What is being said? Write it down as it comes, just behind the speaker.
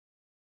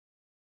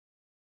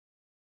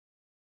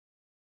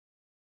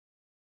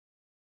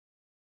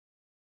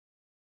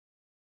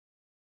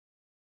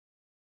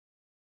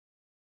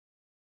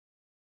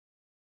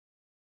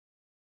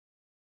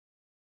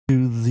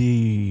to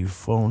the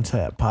Phone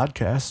Tap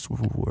podcast.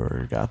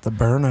 We got the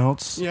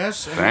burnouts.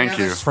 Yes, and Thank we have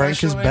you. a special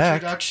Frank is back.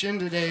 introduction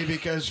today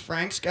because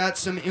Frank's got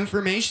some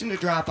information to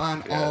drop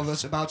on all of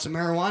us about some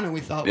marijuana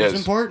we thought was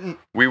important.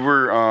 We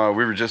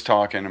were just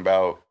talking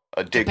about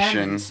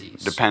addiction,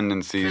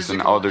 dependencies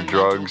and Physical other and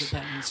drugs,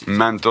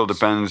 mental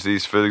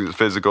dependencies,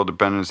 physical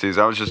dependencies.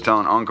 I was just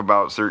telling Unc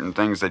about certain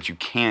things that you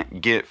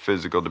can't get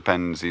physical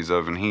dependencies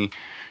of, and he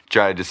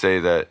tried to say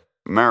that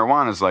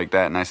marijuana's like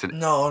that, and I said,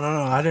 No,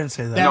 I didn't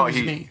say that. That was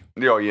me.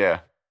 Oh yeah,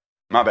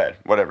 my bad.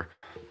 Whatever.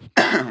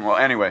 Well,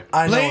 anyway,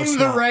 I know Blame it's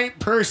the not. right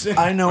person.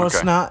 I know it's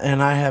Okay. not,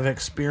 and I have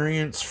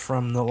experience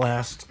from the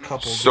last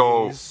couple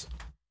days.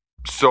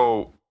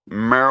 So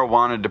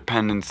marijuana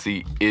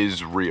dependency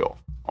is real,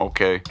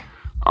 okay?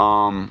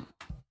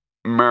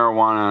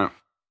 Marijuana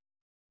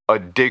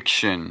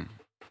addiction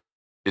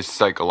is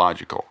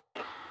psychological.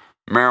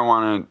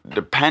 Marijuana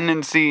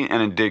dependency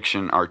and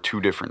addiction are two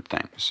different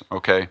things,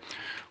 okay?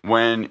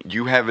 When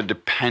you have a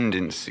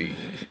dependency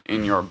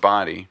in your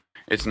body,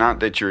 it's not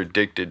that you're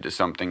addicted to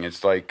something.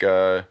 It's like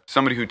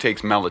somebody who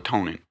takes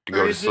melatonin to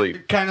go to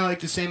sleep. Kind of like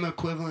the same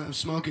equivalent of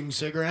smoking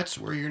cigarettes,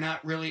 where you're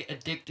not really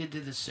addicted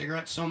to the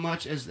cigarette so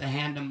much as the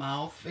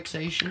hand-to-mouth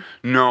fixation.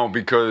 No,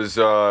 because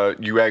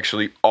you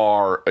actually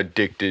are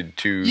addicted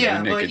to the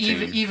Yeah, but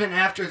nicotine. even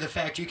after the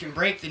fact, you can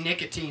break the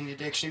nicotine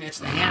addiction. It's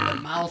the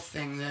hand-to-mouth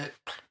thing that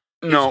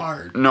is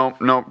hard. No,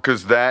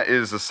 because that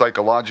is a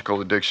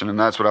psychological addiction, and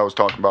that's what I was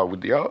talking about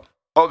with the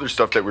other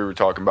stuff that we were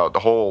talking about. The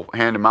whole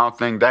hand-to-mouth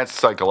thing, that's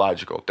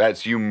psychological.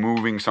 That's you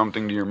moving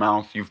something to your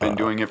mouth. You've been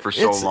doing it for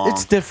so long.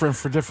 It's different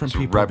for different It's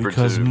people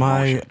because repetitive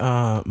my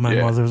Yeah.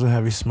 mother's a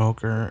heavy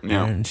smoker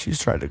Yeah. and she's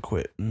tried to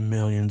quit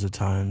millions of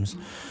times,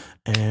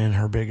 and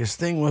her biggest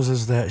thing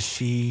was that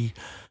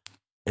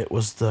it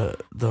was the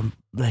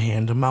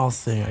hand to mouth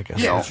thing, I guess,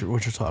 Yeah.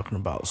 what you're talking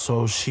about.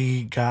 So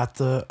she got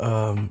the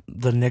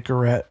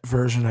Nicorette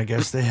version. I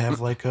guess they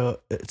have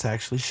it's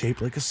actually shaped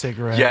like a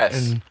cigarette.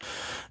 Yes.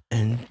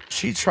 And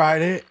she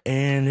tried it,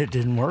 and it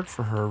didn't work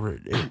for her.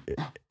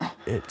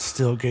 It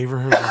still gave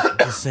her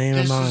the same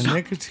This amount is- of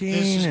nicotine,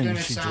 This is and going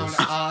to she sound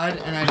just odd,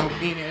 and I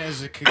don't mean it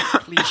as a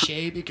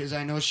cliche because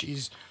I know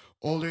she's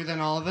older than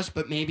all of us,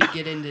 but maybe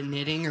get into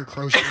knitting or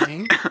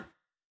crocheting.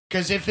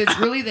 Because if it's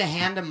really the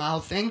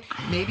hand-to-mouth thing,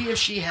 maybe if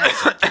she had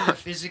something to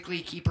physically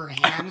keep her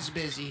hands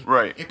busy,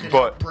 Right, it could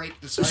but- help break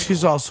the cycle.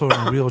 she's also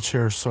in a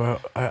wheelchair. So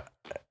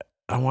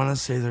I want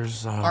to say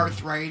there's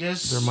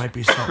Arthritis. there might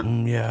be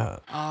something. Yeah.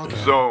 Oh,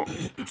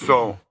 okay.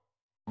 So,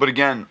 but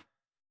again,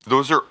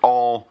 those are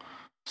all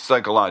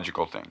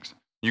psychological things.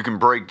 You can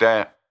break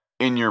that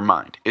in your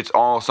mind. It's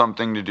all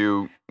something to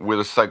do with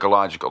a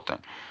psychological thing.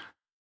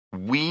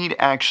 Weed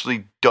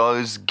actually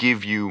does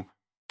give you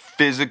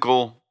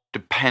physical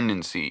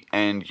dependency,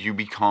 and you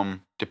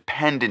become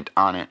dependent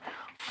on it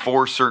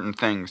for certain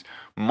things,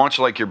 much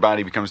like your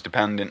body becomes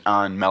dependent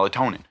on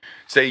melatonin.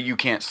 Say you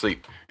can't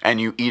sleep and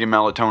you eat a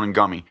melatonin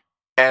gummy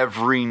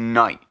every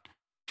night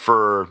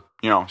for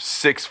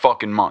 6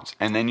 fucking months,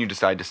 and then you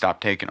decide to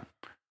stop taking them.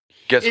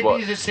 Guess It'd what?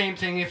 be the same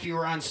thing if you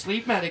were on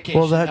sleep medication.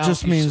 Well, that to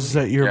just help you means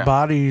sleep. that your Yeah.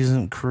 body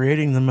isn't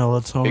creating the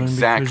melatonin because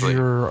Exactly.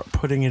 you're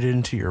putting it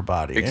into your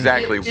body. And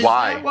Exactly. Is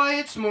Why? that why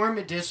it's more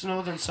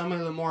medicinal than some of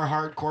the more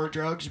hardcore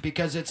drugs?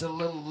 Because it's a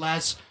little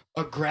less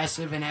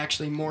aggressive and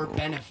actually more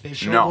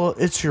beneficial? No. Well,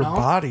 it's your No?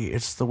 body.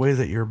 It's the way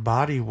that your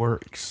body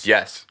works.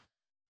 Yes.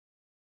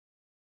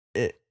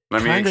 It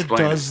Let me kind of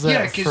explain does it.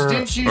 Yeah, that because for.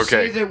 didn't you Okay.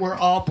 say that we're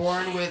all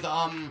born with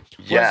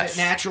Yes. was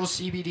it natural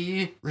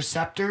CBD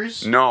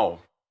receptors? No.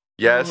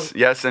 Yes,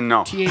 yes, and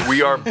no. THC.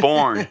 We are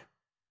born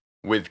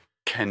with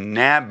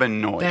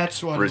cannabinoid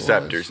That's what it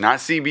receptors, was. not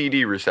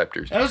CBD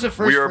receptors. That was the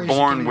first We are phrase that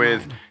born came to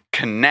with mind.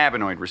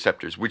 cannabinoid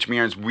receptors, which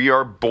means we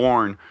are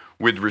born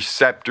with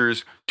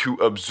receptors to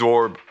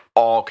absorb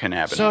all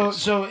cannabinoids.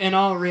 So in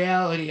all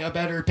reality, a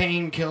better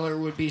painkiller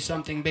would be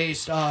something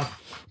based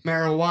off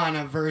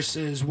marijuana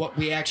versus what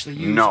we actually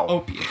use, No.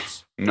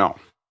 opiates. No.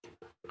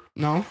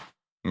 No?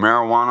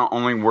 Marijuana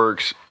only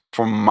works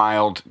for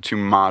mild to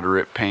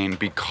moderate pain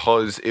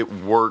because it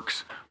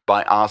works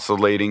by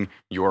oscillating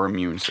your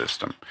immune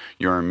system.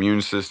 Your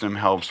immune system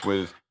helps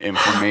with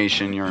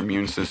inflammation. Your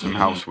immune system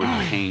helps with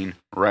pain,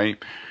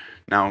 right?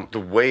 Now, the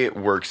way it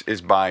works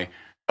is by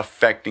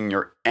affecting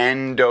your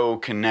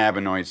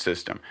endocannabinoid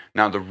system.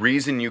 Now, the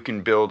reason you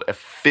can build a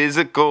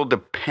physical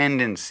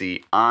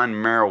dependency on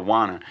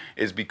marijuana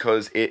is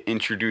because it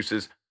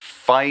introduces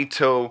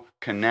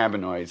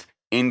phytocannabinoids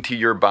into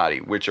your body,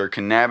 which are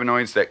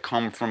cannabinoids that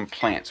come from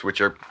plants, which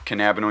are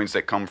cannabinoids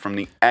that come from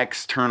the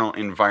external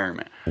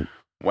environment.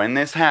 When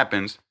this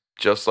happens,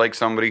 just like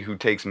somebody who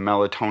takes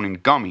melatonin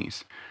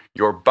gummies,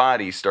 your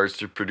body starts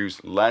to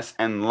produce less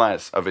and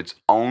less of its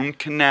own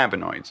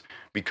cannabinoids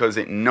because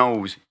it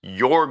knows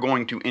you're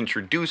going to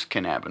introduce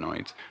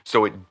cannabinoids,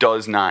 so it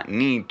does not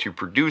need to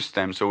produce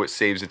them, so it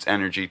saves its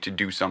energy to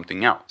do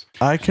something else.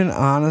 I can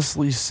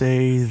honestly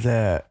say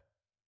that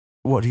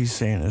what he's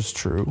saying is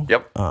true.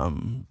 Yep.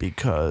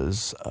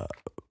 Because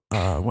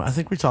I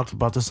think we talked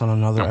about this on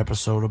another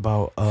episode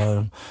about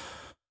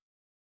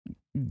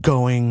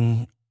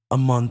going a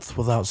month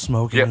without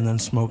smoking Yep. and then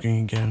smoking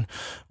again.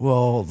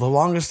 Well, the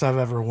longest I've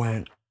ever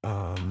went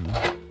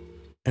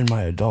in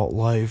my adult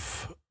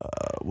life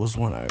was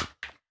when I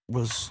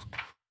was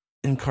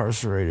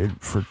incarcerated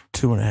for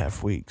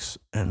 2.5 weeks,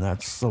 and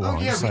that's the Oh yeah,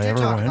 longest we I did ever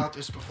talk went. about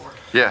this before.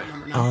 Yeah. I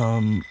remember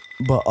now.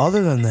 But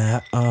other than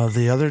that,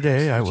 the other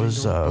day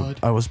Switching to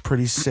I was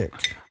pretty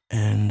sick,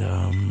 and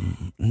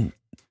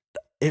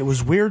it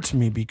was weird to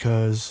me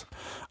because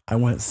I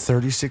went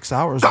 36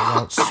 hours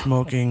without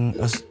smoking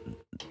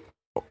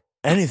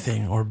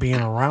anything or being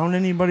around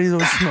anybody that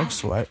was smoke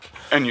sweat.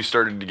 And you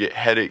started to get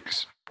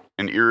headaches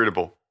and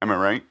irritable. Am I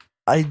right?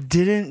 I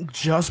didn't,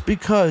 just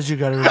because you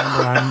got to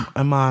remember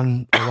I'm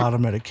on a lot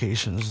of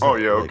medications. Oh,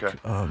 that, yeah, like, okay.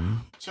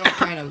 So it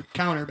kind of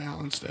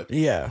counterbalanced it.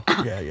 Yeah.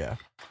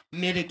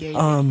 Mitigated.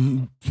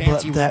 But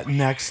Fancy that word.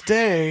 next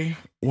day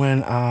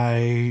when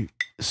I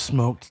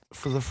smoked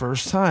for the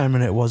first time,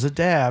 and it was a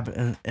dab,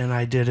 and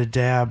I did a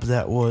dab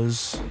that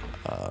was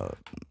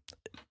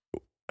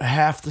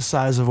half the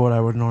size of what I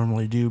would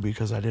normally do,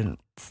 because I didn't,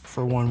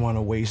 for one, want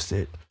to waste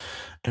it,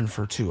 and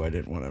for two, I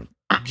didn't want to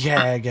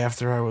gag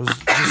after I was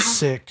just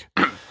sick.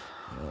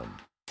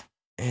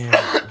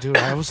 And dude,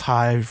 I was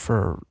high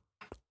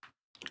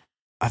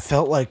I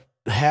felt like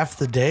half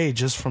the day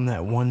just from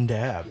that one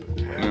dab.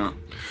 Yeah.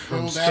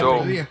 Full So-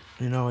 dab, yeah.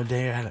 You know, a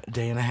day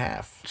and a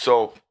half.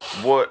 So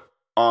what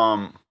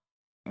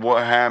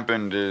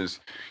happened is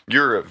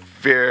you're a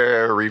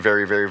very,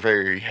 very, very,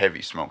 very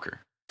heavy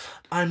smoker.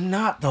 I'm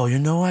not, though. You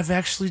know, I've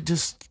actually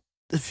just,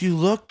 if you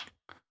look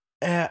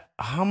at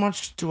how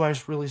much do I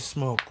really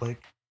smoke,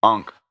 like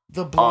Unk,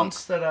 the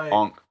blunts that I.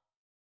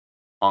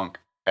 unk.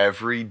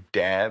 Every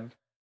dab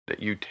that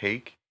you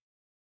take,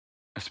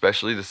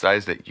 especially the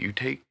size that you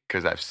take,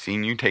 because I've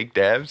seen you take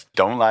dabs,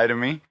 don't lie to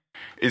me,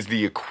 is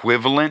the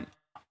equivalent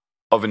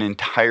of an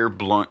entire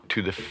blunt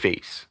to the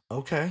face.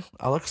 Okay,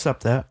 I'll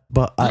accept that,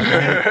 but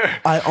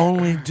I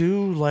only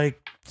do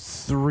like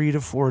 3 to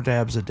 4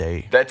 dabs a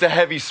day. That's a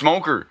heavy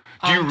smoker.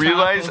 Do you On top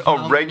realize of a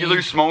how regular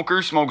many-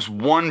 smoker smokes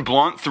one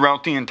blunt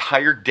throughout the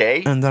entire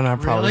day? And then I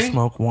probably Really?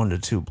 smoke 1 to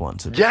 2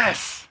 blunts a day.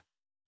 Yes.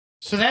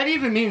 So that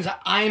even means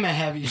I'm a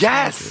heavy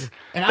Yes! smoker.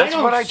 And That's I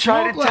don't what I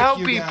try to smoke like tell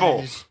you people.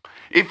 guys.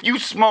 If you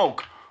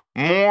smoke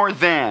more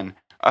than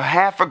a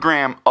half a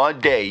gram a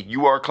day,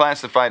 you are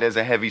classified as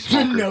a heavy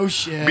smoker. No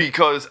shit.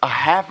 Because a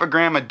half a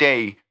gram a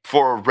day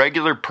for a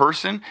regular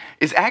person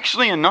is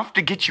actually enough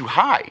to get you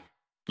high.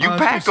 You I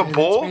was pack a gonna say,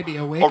 bowl, that's maybe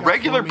a a wake-up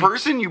regular for me.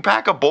 person, you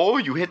pack a bowl,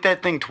 you hit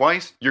that thing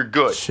twice, you're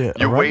good. Shit,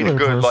 You're a way to regular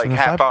good, like person, if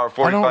half hour, I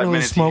 45 don't really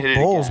minutes, you smoke hit it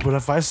bowls, again. but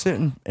if I sit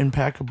and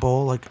pack a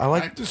bowl, like I I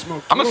like have to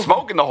smoke. I'm too.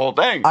 smoking the whole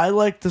thing. I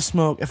like to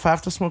smoke. If I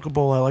have to smoke a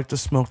bowl, I like to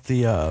smoke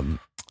the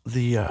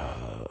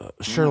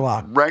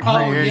Sherlock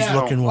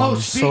Recreational. looking Oh,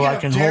 ones, speaking so I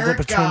of can hold it Derek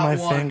between got my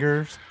one.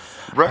 fingers.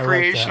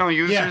 Recreational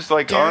Yeah, users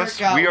like Derek us,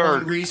 got we are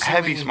one recently.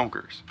 heavy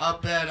smokers.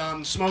 Up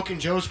at Smoking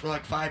Joe's for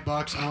like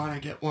 $5. I want to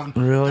get one.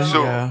 Really?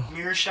 So- Yeah.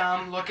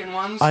 Meerschaum looking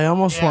ones. I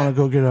almost Yeah. want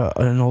to go get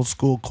an old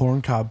school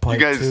corncob pipe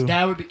guys- too.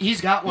 That would be. He's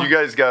got one. You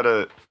guys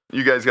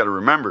gotta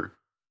remember,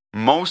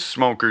 most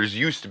smokers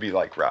used to be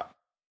like Rob.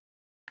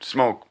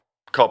 Smoke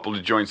a couple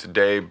of joints a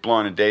day,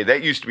 blunt a day.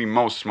 That used to be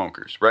most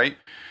smokers, right?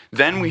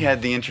 Then we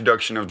had the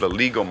introduction of the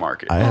legal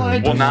market. I haven't I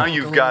done Well, now smoke a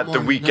you've little got more the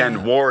than weekend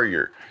that.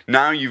 warrior.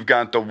 Now you've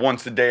got the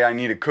once a day I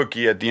need a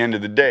cookie at the end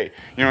of the day.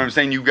 You know what I'm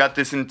saying? You've got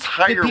this The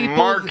entire people-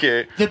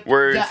 market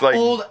where it's the like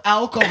old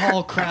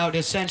alcohol crowd,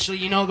 essentially.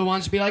 You know, the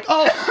ones be like,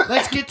 "Oh,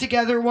 let's get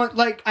together." One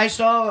like I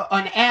saw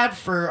an ad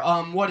for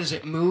what is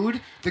it,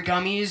 Mood, the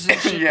gummies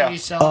and shit Yeah. that you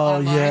sell Oh,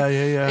 online.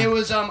 yeah. It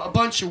was a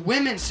bunch of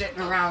women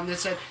sitting around that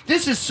said,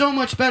 "This is so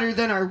much better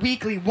than our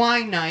weekly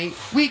wine night,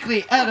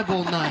 weekly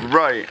edible night."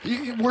 right.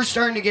 We're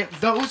starting to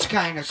get those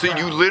kind of. So you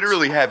crowds.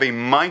 literally have a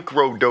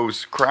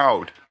microdose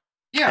crowd.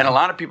 yeah, And a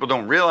lot of people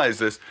don't realize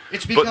this.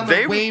 it's but become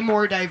they a way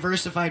more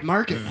diversified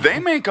market. now. they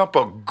make up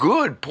a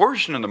good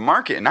portion of the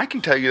market, and I can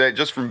tell you that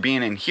just from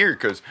being in here,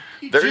 because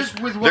there's Just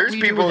with what we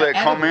do people with that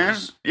the come in.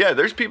 edibles. Yeah,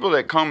 there's people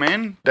that come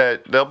in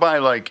that they'll buy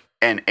like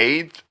an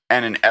eighth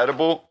and an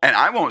edible, and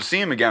I won't see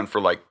them again for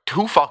like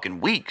 2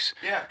 fucking weeks.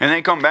 Yeah. And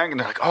they come back and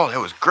they're like, "Oh, that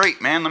was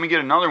great, man. Let me get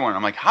another one."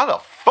 I'm like, "How the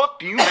fuck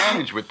do you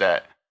manage with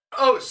that?"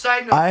 Oh,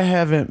 side note. I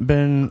haven't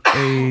been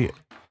a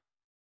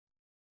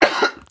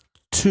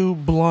 2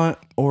 blunt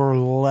or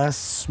less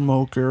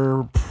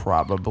smoker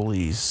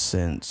probably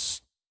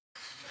since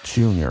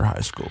junior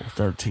high school,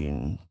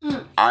 13.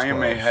 I am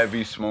a 12.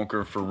 heavy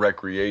smoker for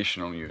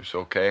recreational use,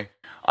 okay?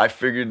 I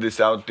figured this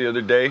out the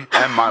other day,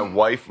 and my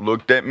wife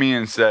looked at me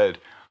and said,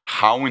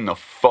 "How in the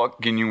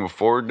fuck can you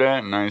afford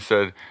that?" And I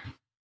said,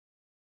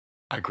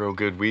 "I grow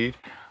good weed."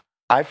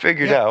 I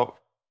figured Yeah. out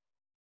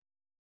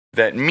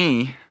that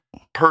me,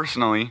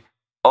 personally,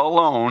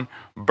 alone,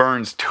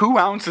 burns 2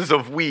 ounces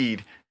of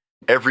weed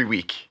every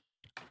week.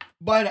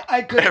 But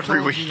I could have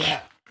Every told you week.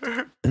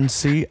 that. And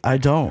see, I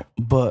don't,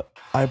 but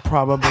I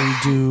probably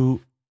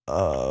do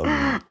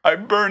I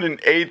burn an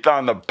eighth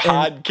on the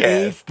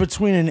podcast.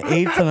 Between an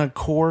eighth and a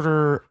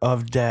quarter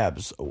of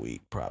dabs a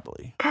week,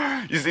 probably.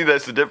 You see,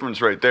 that's the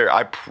difference right there.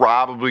 I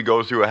probably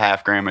go through a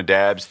half gram of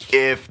dabs,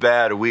 if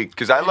that, a week,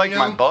 because I like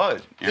my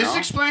bud. This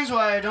explains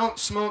why I don't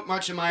smoke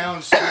much of my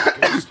own stuff,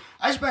 because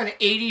I spend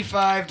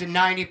 85 to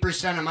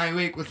 90% of my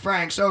week with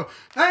Frank, so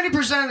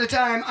 90% of the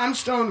time, I'm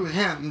stoned with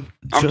him.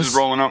 I'm just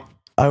rolling up.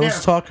 I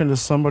was talking to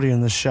somebody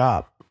in the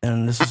shop,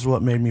 and this is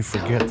what made me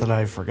forget that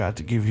I forgot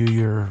to give you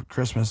your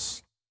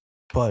Christmas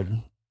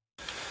bud.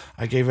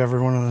 I gave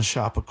everyone in the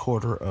shop a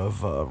quarter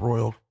of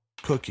Royal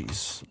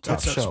Cookies.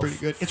 That's pretty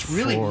good. It's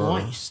really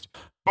moist.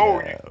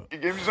 Oh, you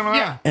gave me some of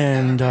that? Yeah.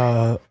 And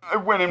I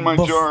went in my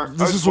jar.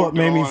 This is what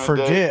made me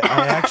forget.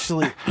 I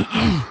actually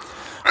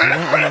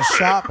I went in the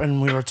shop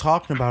and we were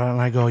talking about it,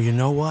 and I go, you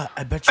know what?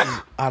 I bet you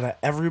out of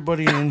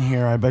everybody in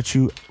here, I bet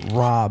you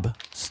Rob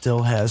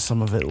still has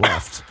some of it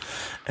left.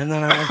 And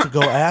then I went to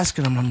go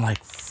asking him. I'm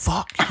like,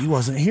 fuck, he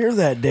wasn't here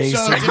that day,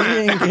 so he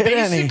didn't get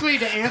any. Basically,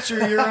 to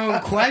answer your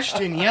own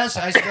question, yes,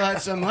 I still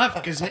had some left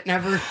because it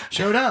never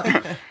showed up.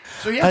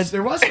 So yes,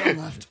 there was some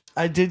left.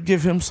 I did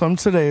give him some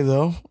today,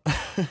 though.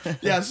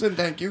 Yes, and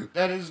thank you.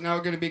 That is now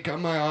going to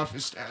become my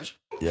office stash.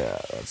 Yeah,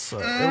 that's. It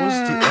was.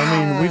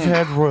 I mean, we've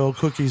had Royal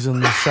Cookies in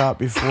the shop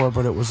before,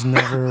 but it was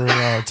never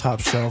top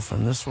shelf,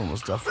 and this one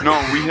was definitely.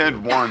 No, we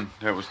had one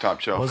that was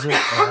top shelf. Was it?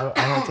 I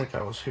don't think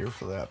I was here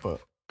for that,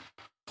 but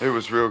it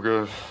was real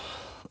good.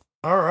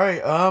 All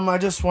right. I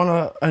just want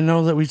to. I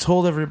know that we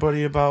told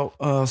everybody about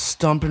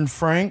Stumpin'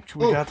 Frank.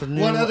 We got the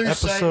new one other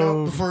episode. side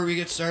note before we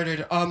get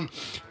started.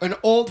 An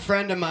old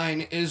friend of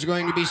mine is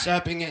going to be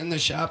stopping in the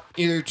shop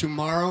either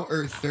tomorrow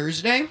or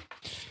Thursday.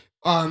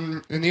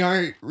 And the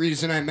only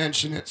reason I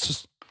mention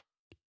it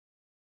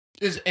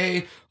is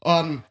the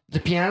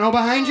piano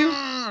behind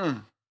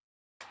you.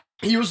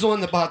 He was the one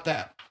that bought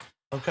that.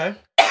 Okay.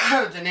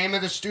 The name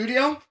of the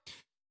studio,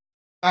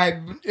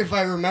 if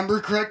I remember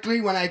correctly,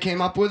 when I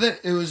came up with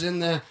it, it was in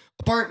the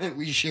apartment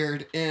we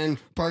shared in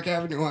Park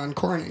Avenue on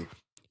Corning.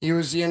 He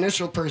was the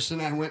initial person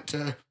I went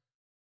to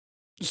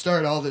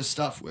start all this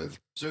stuff with.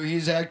 So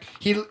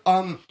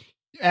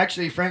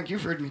actually, Frank,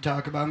 you've heard me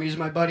talk about him. He's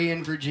my buddy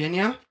in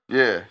Virginia.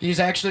 Yeah. He's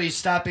actually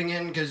stopping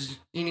in because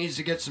he needs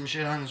to get some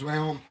shit on his way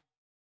home.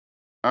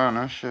 Oh,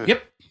 no shit.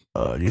 Yep.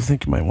 Do you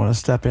think you might want to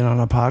step in on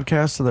a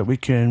podcast so that we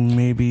can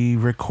maybe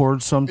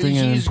record something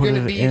and put it in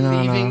on? He's going to be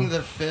leaving the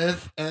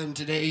 5th, and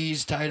today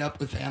he's tied up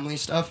with family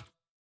stuff.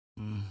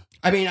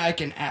 I mean, I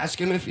can ask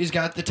him if he's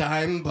got the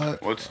time,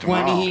 but what's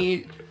tomorrow?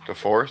 The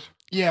 4th?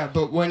 Yeah,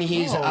 but when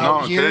he's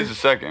out here... No,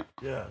 today's the 2nd.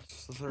 Yeah,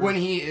 it's the 3rd. When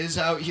he is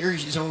out here,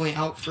 he's only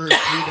out for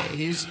 3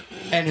 days,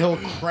 and he'll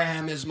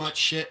cram as much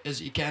shit as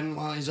he can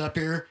while he's up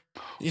here.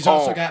 He's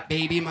also got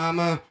baby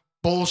mama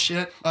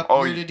bullshit up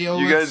here to deal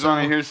with. You guys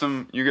want to hear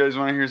some? You guys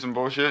want to hear some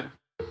bullshit?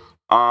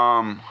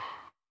 So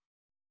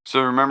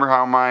remember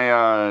how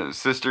my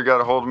sister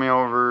got a hold of me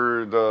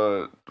over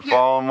the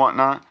fall and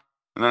whatnot?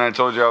 And then I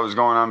told you I was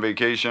going on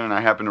vacation, and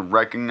I happened to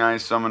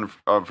recognize some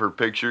of her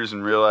pictures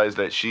and realized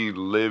that she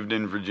lived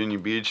in Virginia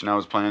Beach, and I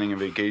was planning a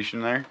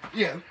vacation there.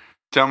 Yeah.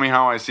 Tell me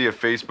how I see a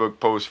Facebook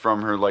post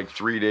from her like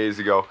 3 days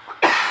ago.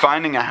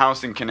 Finding a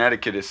house in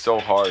Connecticut is so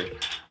hard.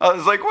 I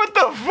was like, what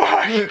the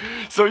fuck?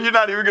 So you're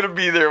not even going to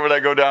be there when I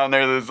go down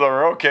there this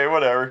summer. Okay,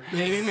 whatever.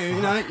 Maybe, maybe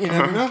not. You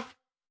never know.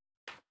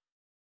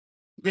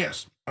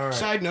 Yes. All right.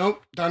 Side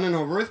note, done and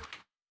over with.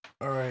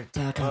 All right.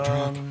 Back on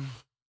track.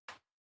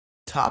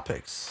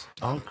 Topics.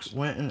 Unk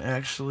went and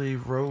actually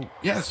wrote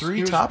 3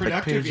 he was topic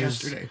productive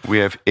pages. yesterday. We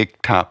have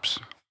ick tops.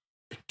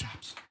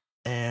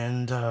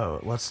 And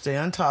let's stay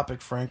on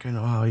topic, Frank. I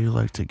know how you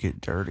like to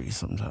get dirty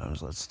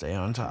sometimes. Let's stay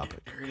on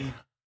topic.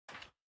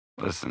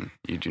 Listen,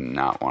 you do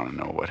not want to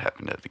know what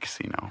happened at the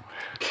casino.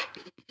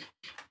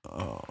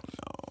 Oh,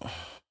 no.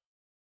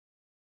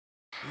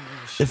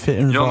 If it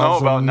involves You'll know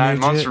about 9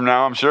 months from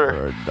now, I'm sure.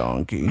 Or a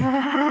donkey.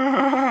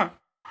 I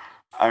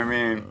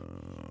mean,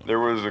 there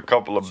was a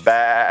couple of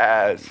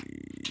bass.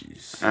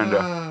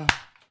 And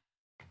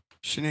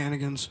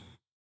shenanigans.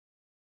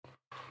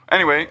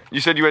 Anyway,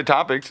 you said you had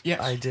topics. Yes.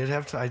 I do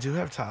have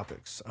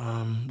topics.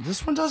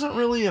 This one doesn't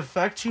really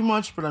affect you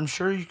much, but I'm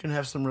sure you can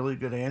have some really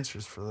good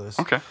answers for this.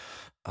 Okay.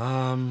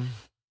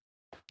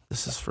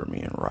 This is for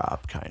me and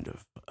Rob, kind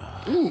of.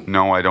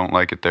 No, I don't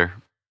like it there.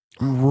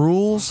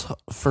 Rules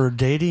for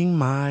dating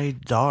my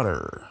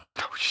daughter.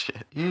 Oh,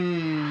 shit.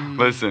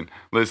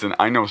 Listen,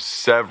 I know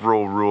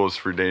several rules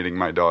for dating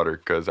my daughter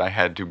because I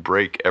had to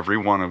break every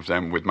one of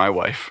them with my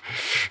wife.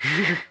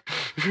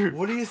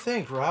 What do you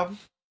think, Rob?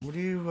 What do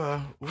you,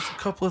 what's a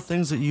couple of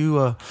things that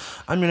you,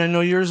 I mean, I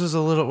know yours is a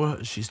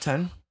little, she's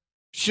 10?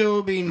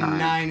 She'll be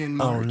 9 in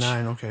March. Oh,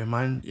 9, okay.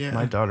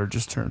 My daughter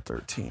just turned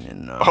 13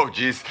 in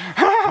jeez.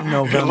 in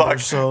November,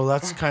 so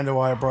that's kind of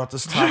why I brought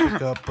this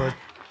topic up, but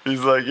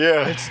he's like,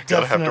 yeah, it's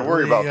gotta have to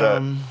worry about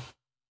that.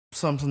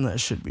 Something that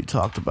should be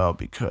talked about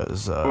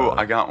because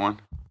I got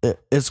one.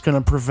 It's going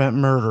to prevent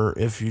murder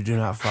if you do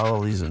not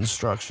follow these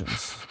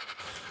instructions.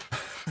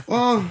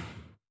 Well,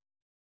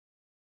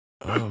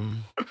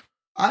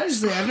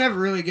 honestly, I've never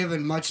really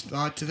given much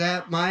thought to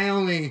that. My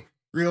only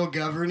real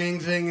governing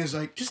thing is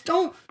like just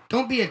don't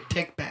be a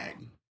dickbag.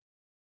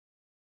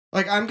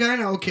 Like I'm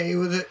kind of okay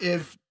with it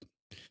if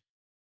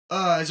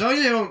as long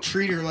as they don't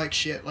treat her like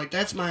shit. Like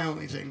that's my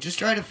only thing. Just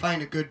try to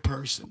find a good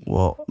person.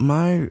 Well,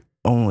 my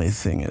only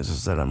thing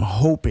is that I'm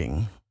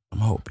hoping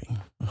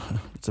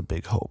it's a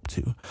big hope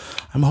too.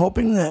 I'm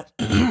hoping that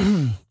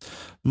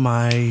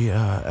my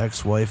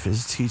ex-wife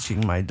is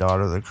teaching my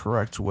daughter the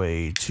correct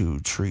way to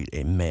treat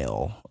a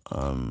male.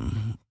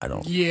 I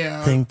don't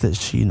think that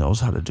she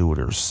knows how to do it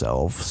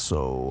herself,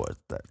 so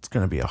that's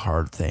going to be a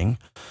hard thing.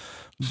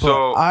 But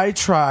So- I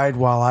tried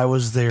while I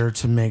was there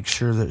to make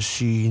sure that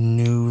she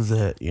knew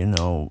that,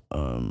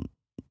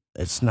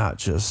 it's not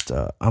just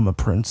I'm a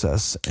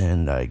princess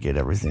and I get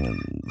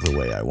everything the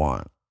way I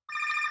want.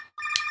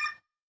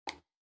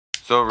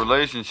 So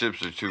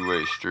relationships are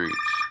two-way streets.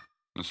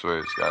 That's the way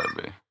it's got to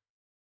be.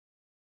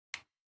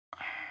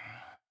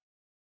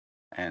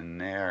 And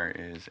there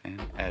is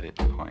an edit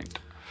point.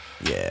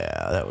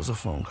 Yeah, that was a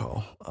phone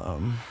call. Yeah,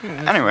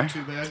 that's Anyway. not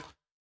too bad.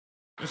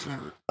 That's not.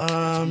 That's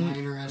a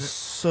minor edit.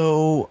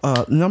 So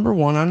number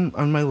one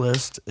on my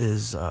list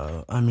is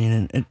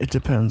it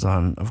depends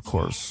on, of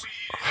course,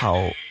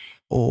 how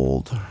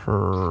old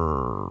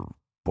her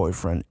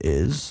boyfriend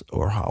is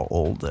or how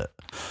old that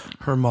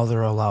her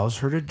mother allows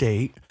her to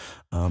date.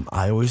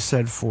 I always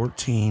said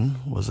 14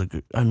 was a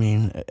good,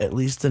 at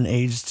least an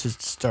age to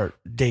start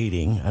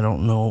dating. I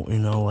don't know,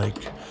 like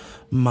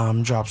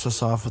mom drops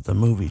us off at the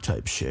movie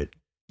type shit.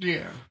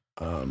 Yeah.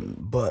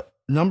 But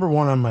number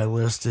one on my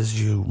list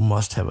is you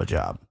must have a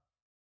job.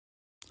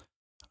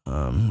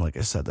 Like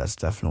I said, that's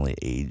definitely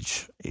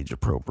age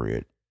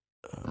appropriate.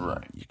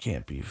 Right. You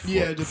can't be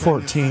Depending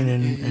 14 on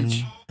and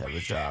age. have a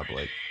job.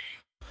 Like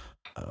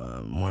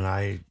when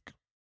I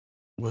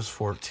was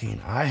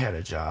 14, I had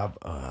a job.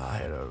 I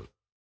had a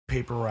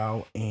paper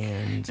route,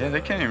 and Yeah,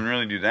 they can't even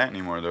really do that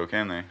anymore, though,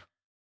 can they?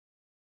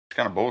 It's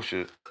kind of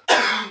bullshit.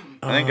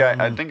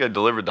 I think I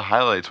delivered the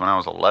highlights when I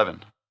was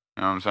 11.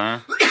 You know what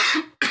I'm saying?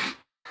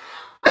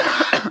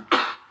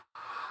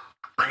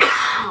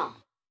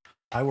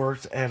 I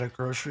worked at a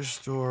grocery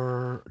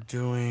store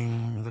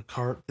doing the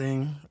cart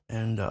thing,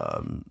 and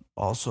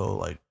also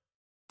like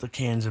the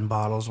cans and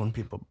bottles when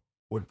people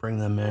would bring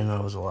them in.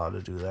 I was allowed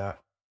to do that.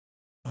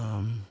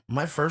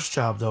 My first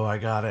job though, I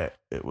got it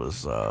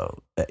was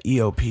at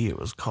EOP. It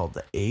was called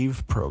the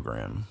AVE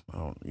program.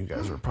 You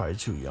guys were probably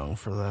too young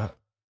for that.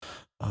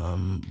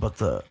 But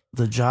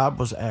the job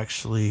was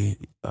actually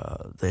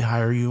they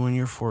hire you when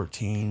you're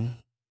 14.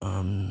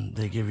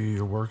 They give you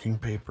your working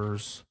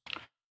papers.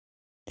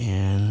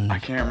 And I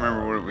can't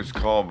remember what it was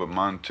called, but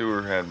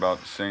Montour had about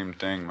the same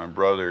thing. My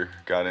brother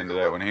got into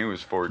that when he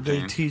was 14.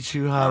 they teach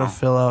you how to No.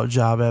 fill out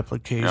job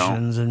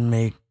applications and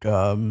make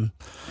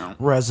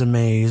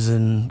resumes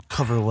and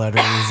cover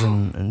letters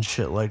and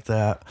shit like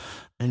that.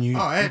 And you,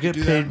 I you had get to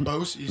do that in paid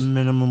BOCES.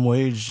 minimum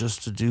wage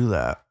just to do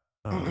that.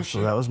 No So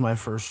shit. that was my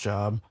first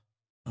job.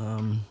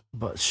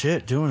 But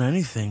shit, doing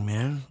anything,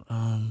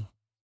 man.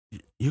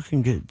 You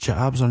can get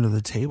jobs under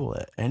the table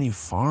at any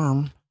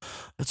farm.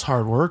 It's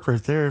hard work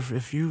right there.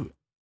 If you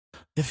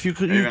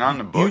could, Even on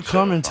the you books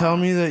come at a and tell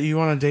farm. me that you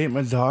want to date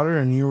my daughter,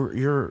 and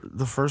you're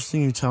the first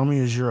thing you tell me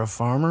is you're a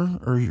farmer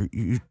or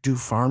you do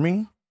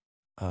farming.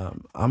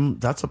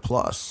 That's a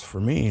plus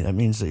for me. That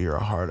means that you're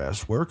a hard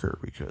ass worker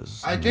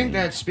because I think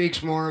that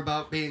speaks more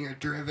about being a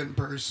driven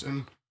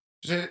person.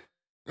 'Cause it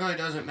really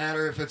doesn't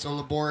matter if it's a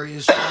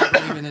laborious job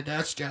or even a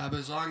desk job.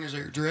 As long as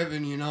they're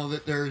driven, you know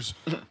that there's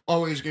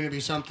always going to be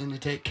something to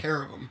take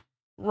care of them.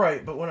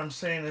 right. But what I'm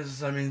saying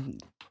is,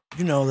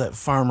 you know that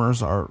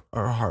farmers are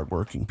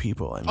hardworking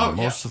people. Oh, yeah.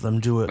 Most of them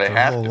do it They their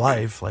have whole to be.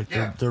 life. Like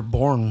Yeah. they're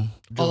born.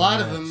 A doing lot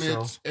of that, them,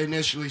 so, it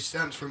initially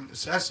stems from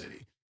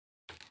necessity.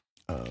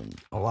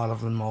 a lot of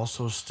them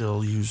also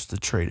still use the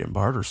trade and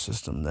barter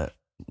system. That,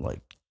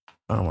 like,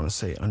 I don't want to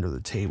say under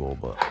the table,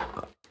 but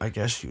I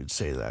guess you would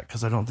say that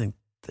because I don't think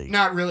they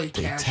Not really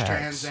they cash tax.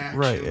 transactions.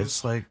 Right.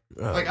 It's like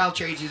I'll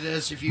trade you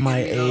this if you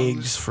my give me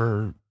eggs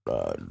for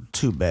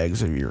 2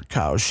 bags of your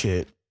cow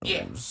shit.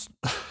 Yeah.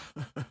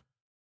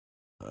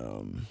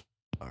 All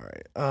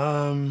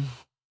right.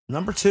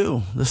 Number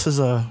 2. This is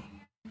a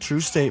true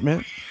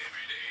statement.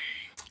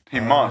 He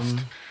must.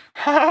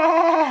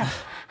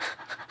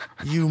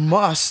 You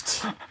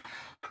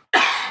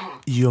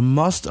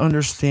must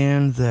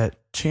understand that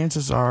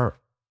chances are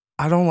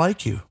I don't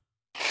like you.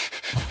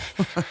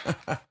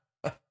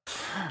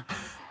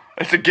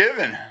 It's a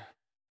given.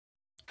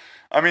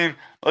 I mean,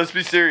 let's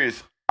be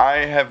serious.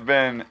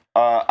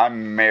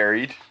 I'm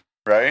married,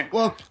 right?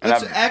 Well, And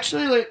let's I'm-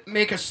 actually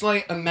make a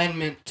slight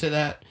amendment to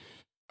that.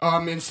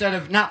 Instead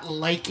of not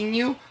liking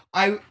you,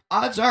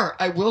 odds are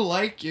I will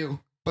like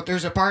you, but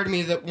there's a part of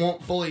me that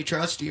won't fully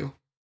trust you.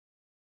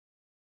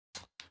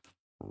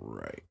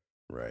 Right.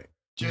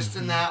 Just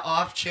in that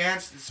off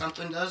chance that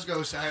something does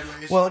go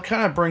sideways. Well, it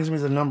kind of brings me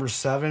to number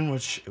 7,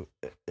 which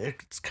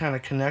it's kind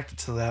of connected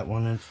to that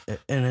one,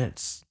 and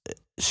it's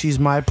she's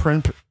my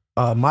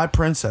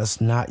princess,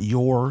 not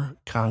your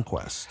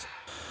conquest.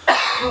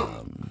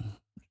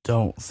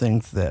 Don't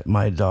think that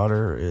my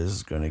daughter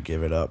is going to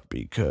give it up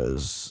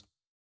because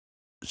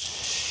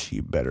she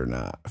better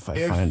not. If I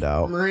If find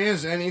out,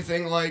 Maria's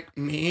anything like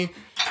me,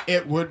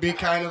 it would be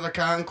kind of a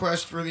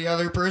conquest for the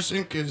other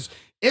person because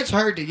it's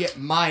hard to get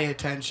my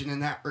attention in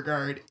that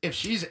regard. If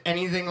she's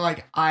anything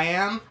like I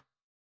am,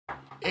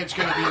 it's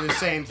going to be the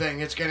same thing.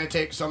 It's going to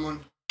take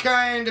someone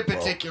kind of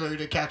particular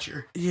to catch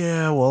her.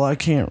 yeah. Well, I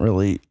can't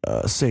really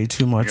say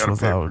too much got a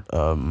without.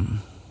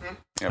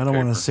 I don't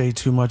want to say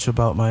too much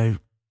about my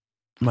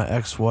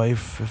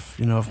ex-wife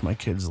if my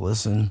kids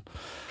listen.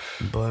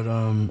 But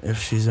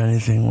if she's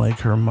anything like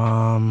her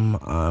mom,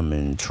 I'm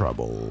in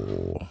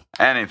trouble.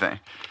 Anything.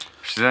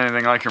 If she's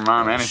anything like her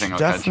mom, anything She will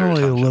catch your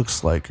definitely attention.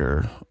 looks like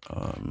her.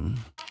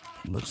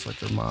 Looks like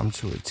her mom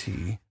to a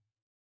T.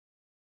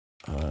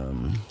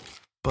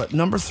 But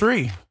number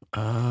 3,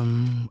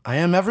 I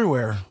am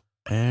everywhere,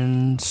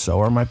 and so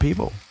are my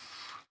people.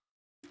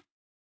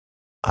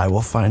 I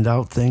will find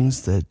out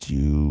things that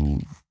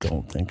you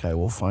don't think I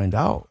will find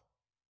out.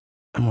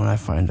 And when I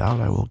find out,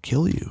 I will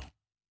kill you.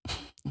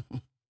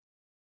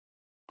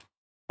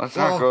 Let's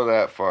Well, not go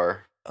that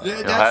far.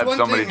 You'll have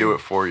somebody do it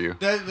for you.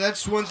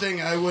 That's one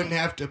thing I wouldn't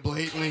have to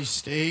blatantly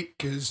state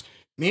because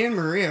me and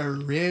Maria are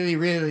really,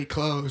 really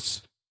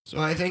close. So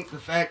I think the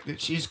fact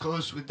that she's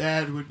close with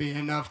Dad would be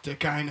enough to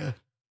kind of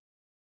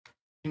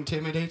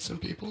intimidate some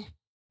people.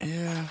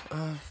 Yeah,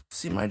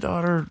 see, my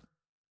daughter,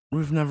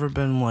 we've never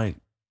been like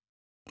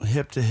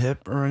hip to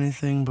hip or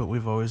anything, but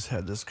we've always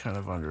had this kind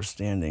of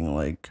understanding.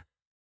 Like,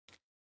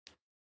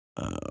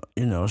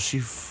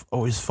 she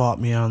always fought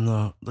me on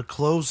the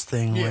clothes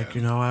thing. Yeah. Like,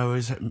 I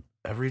always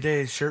every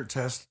day shirt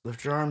test,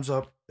 lift your arms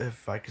up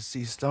if I could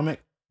see stomach.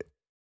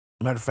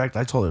 Matter of fact,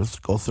 I told her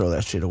to go throw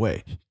that shit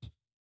away.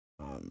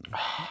 And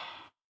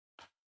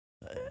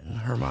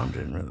her mom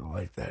didn't really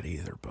like that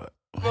either, but.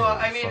 Well,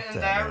 I hey, mean, fuck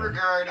in that man.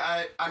 regard,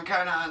 I'm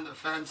kind of on the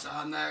fence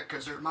on that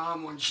because her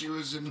mom, when she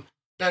was in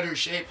better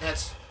shape,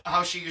 that's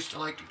how she used to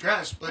like to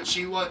dress. But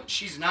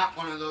she's not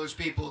one of those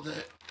people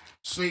that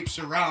sleeps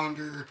around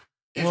or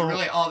is Well-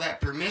 really all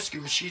that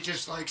promiscuous. She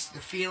just likes the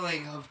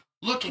feeling of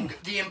looking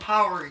good, the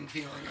empowering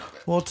feeling of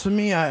it. Well, to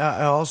me,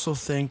 I also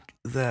think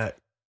that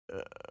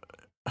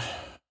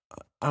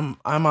I'm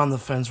on the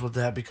fence with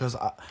that because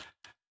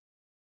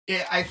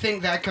I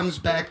think that comes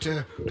back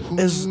to who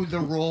Is- the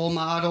role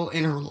model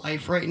in her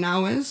life right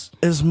now is.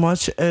 as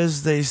much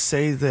as they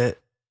say that,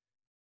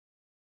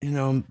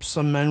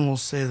 some men will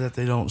say that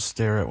they don't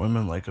stare at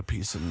women like a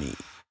piece of meat.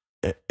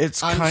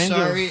 It's I'm kind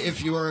sorry of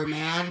if you are a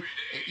man,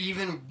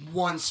 even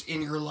once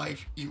in your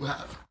life you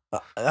have.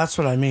 that's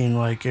what I mean.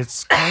 Like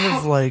it's kind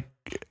of like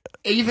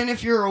Even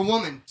if you're a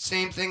woman,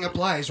 same thing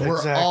applies. We're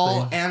Exactly.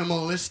 all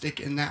animalistic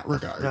in that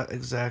regard. yeah,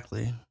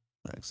 exactly.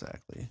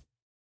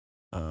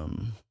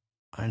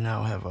 I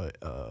now have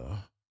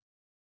a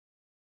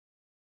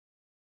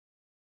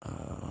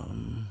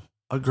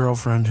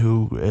girlfriend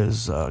who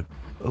is a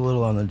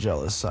little on the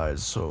jealous side,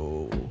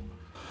 so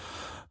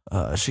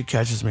she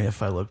catches me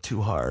if I look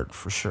too hard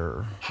for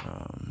sure.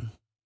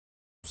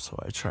 So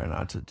I try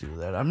not to do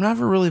that. I've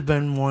never really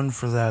been one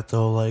for that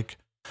though. Like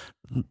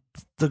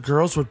the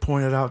girls would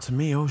point it out to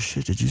me. Oh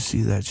shit! Did you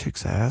see that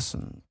chick's ass?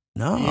 And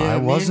no, Yeah, I me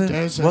and wasn't Des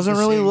have wasn't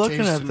the really same looking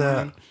taste at in that.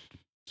 women.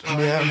 So,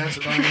 I Yeah. mean, that's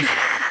about it.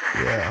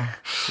 Yeah.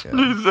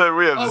 You said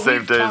we have the Oh, same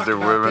we've taste talked in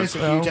about women. this a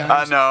few Well, I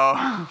times.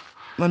 know.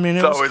 I mean, it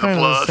It's was always a kind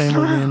of the plus. same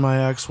with me and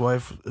my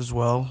ex-wife as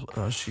well.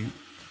 She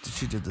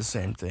did the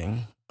same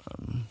thing.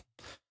 I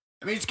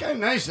mean, it's kind of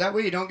nice. That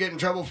way you don't get in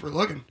trouble for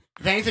looking.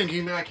 If anything, you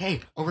can be like,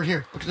 hey, over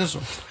here, look at this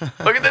one.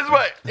 Look at this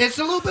way. It's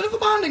a little bit of a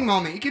bonding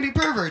moment. You can be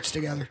perverts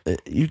together.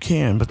 You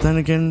can, but then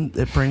again,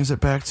 it brings it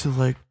back to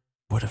like,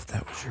 what if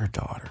that was your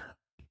daughter?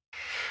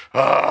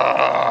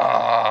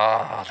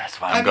 Oh, that's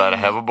why I'm glad I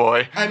have a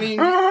boy. I mean,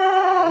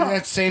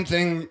 that same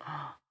thing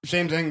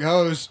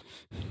goes.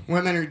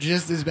 Women are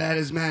just as bad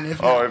as men,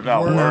 if not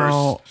Worse.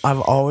 No, I've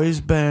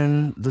always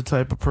been the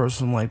type of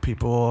person like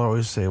people will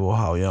always say, well,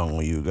 how young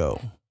will you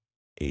go?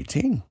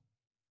 18.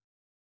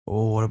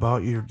 Well, what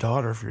about your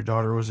daughter? If your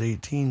daughter was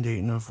 18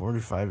 dating a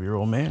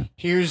 45-year-old man,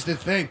 Here's the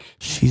thing.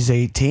 she's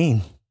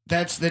 18.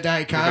 That's the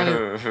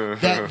dichotomy.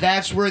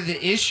 That's where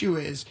the issue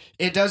is.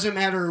 It doesn't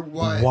matter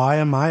what. Why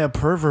am I a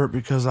pervert?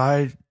 Because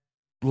I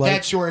like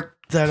That's your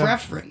that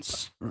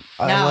preference.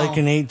 I Now- like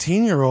an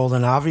 18-year-old,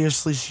 and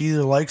obviously she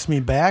either likes me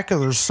back or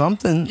there's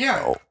something.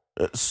 Yeah.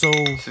 So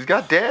She's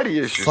got daddy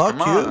issues. Fuck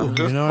Come on, you, I'm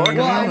just you know what I fucking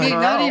Well, I mean? mean,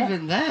 messing not around.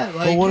 even that.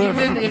 Like, what if-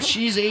 even if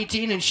she's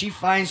 18 and she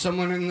finds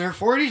someone in their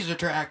 40s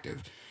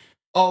attractive,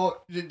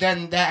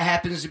 then that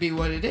happens to be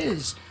what it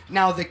is.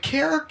 Now, the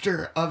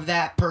character of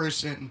that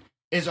person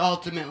is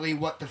ultimately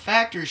what the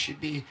factor should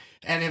be.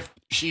 And if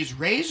she's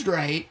raised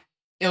right,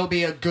 it'll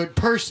be a good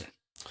person.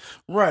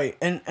 right,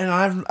 and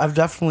I've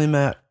definitely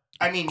met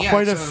I mean, yeah,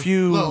 quite a it's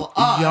few little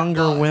odd,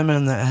 younger but-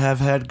 women that have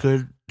had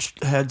good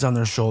heads on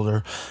their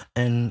shoulder,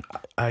 and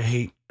I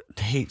hate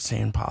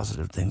saying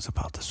positive things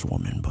about this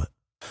woman, but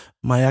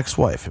my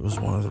ex-wife, it was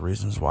one of the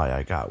reasons why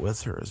I got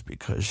with her, is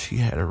because she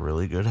had a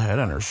really good head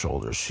on her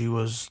shoulders. She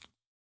was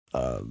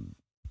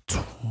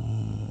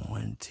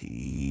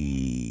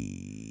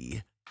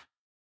 20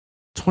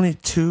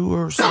 22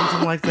 or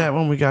something like that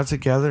when we got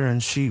together,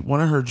 and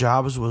one of her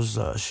jobs was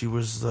she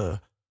was the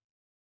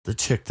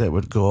chick that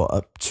would go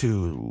up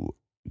to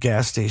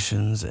gas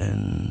stations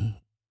and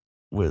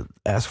would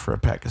ask for a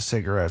pack of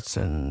cigarettes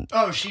and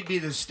Oh, she'd be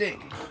the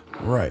Sting.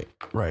 right,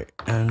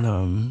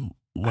 and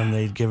when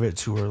they'd give it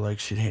to her, like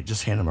she'd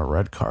just hand him a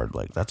red card,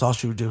 like that's all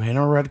she would do, hand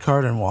him a red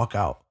card and walk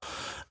out,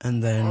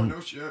 and then Oh, no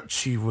shit.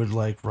 she would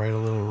like write a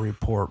little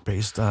report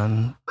based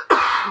on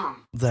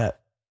that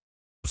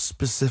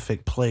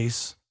specific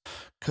place,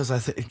 because I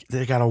think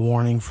they got a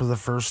warning for the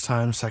first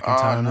time. Second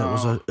time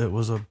no. it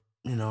was a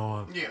you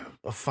know Yeah.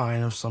 a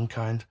fine of some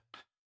kind.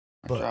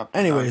 But Dropped the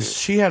anyways, nugget.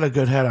 she had a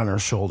good head on her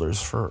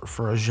shoulders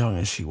for as young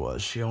as she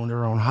was. She owned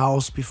her own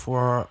house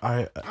before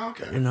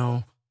Okay. you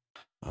know,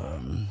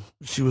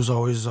 she was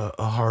always a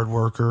hard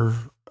worker.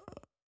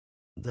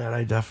 That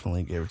I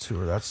definitely gave to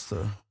her. That's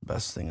the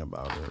best thing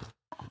about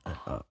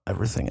her.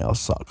 Everything else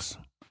sucks.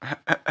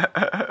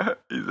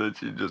 He said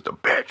she's just a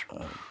bitch.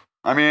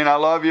 I mean, I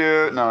love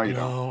you. No, you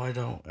don't. No, I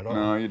don't at all.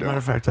 No, you don't. Matter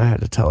of fact, I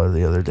had to tell her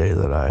the other day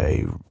that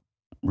I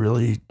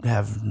really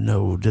have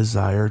no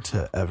desire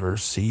to ever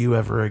see you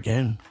ever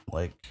again.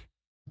 Like,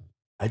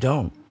 I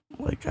don't.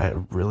 Like, I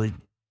really,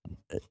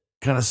 it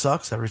kind of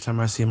sucks every time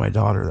I see my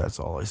daughter. That's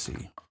all I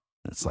see.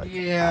 It's like,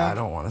 Yeah. I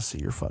don't want to see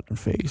your fucking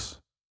face.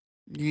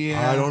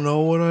 Yeah. I don't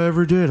know what I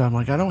ever did. I'm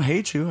like, I don't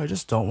hate you. I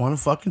just don't want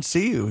to fucking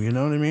see you. You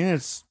know what I mean?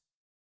 It's,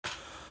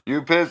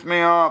 You pissed me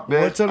off, bitch.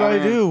 what did I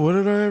mean, do? What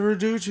did I ever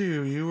do to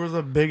you? You were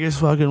the biggest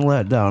fucking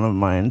letdown of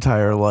my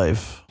entire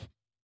life.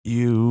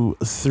 You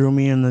threw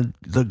me in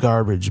the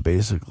garbage,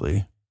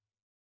 basically.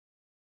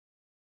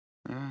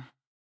 Yeah.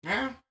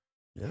 Yeah.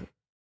 Yeah.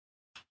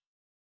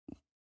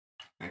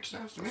 Makes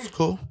sense to me. It's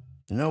cool.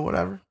 You know,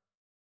 whatever.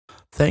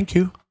 Thank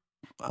you.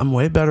 I'm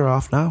way better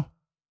off now.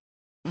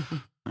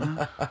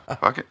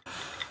 Fuck it.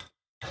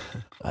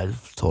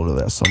 I've told her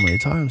that so many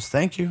times.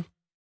 Thank you.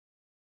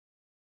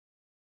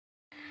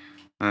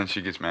 And then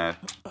she gets mad.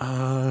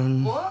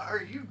 What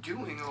are you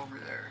doing over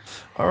there?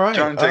 All right.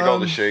 Trying to take all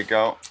the shake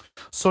out.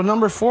 So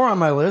number 4 on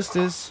my list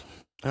is,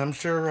 I'm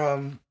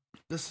sure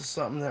this is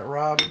something that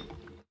Rob,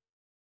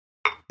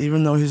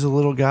 even though he's a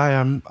little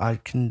guy, I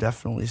can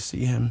definitely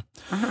see him.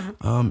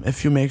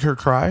 If you make her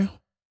cry,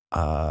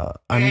 I'm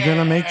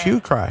gonna make you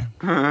cry.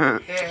 Yeah.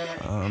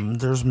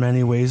 There's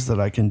many ways that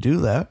I can do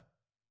that.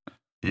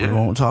 We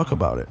won't talk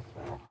about it.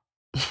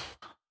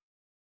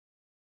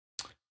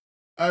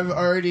 I've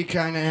already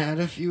kind of had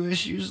a few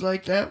issues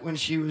like that when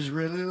she was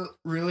really,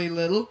 really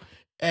little,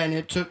 and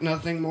it took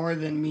nothing more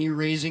than me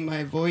raising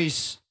my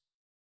voice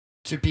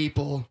to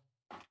people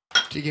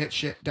to get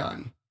shit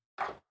done.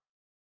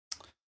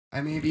 I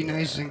may be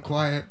nice and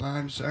quiet, but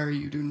I'm sorry,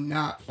 you do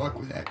not fuck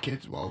with that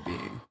kid's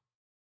well-being.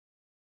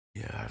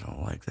 Yeah, I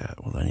don't like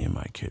that with any of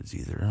my kids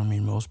either. I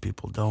mean, most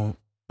people don't.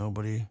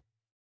 Nobody.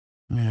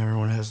 I mean,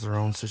 everyone has their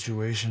own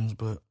situations,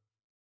 but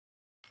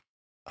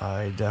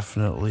I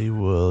definitely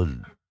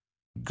would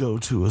go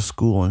to a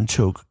school and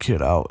choke a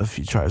kid out if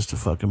he tries to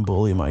fucking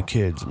bully my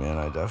kids, man.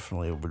 I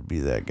definitely would be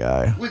that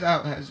guy.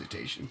 Without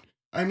hesitation.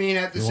 I mean,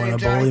 at the You same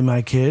want to bully time,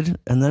 my kid?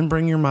 And then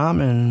bring your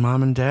mom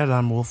and dad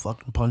on. We'll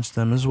fucking punch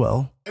them as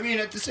well.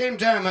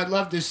 I'd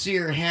love to see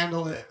her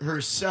handle it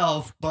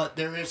herself, but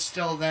there is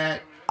still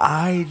that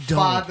I don't.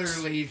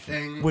 fatherly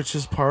thing. Which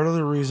is part of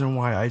the reason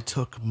why I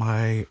took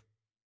my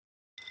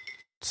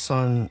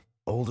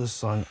oldest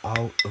son,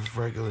 out of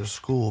regular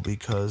school,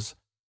 because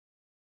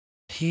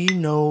he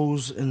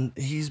knows, and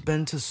he's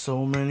been to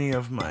so many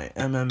of my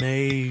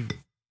MMA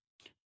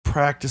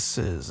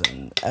practices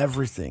and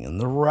everything, and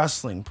the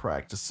wrestling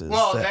practices,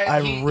 Well,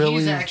 really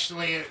he's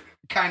actually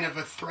kind of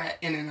a threat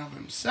in and of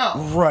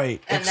himself.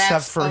 right. And except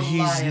that's for a he's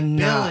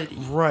liability.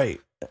 not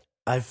right.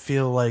 I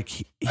feel like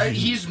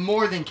He's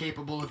more than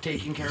capable of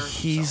taking care of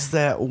he's himself.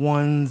 that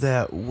one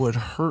that would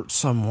hurt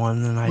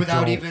someone, and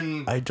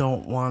I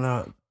don't want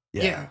to.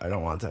 Yeah. I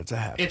don't want that to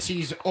happen.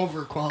 He's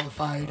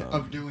overqualified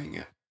of doing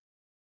it.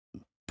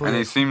 But, And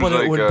he seems but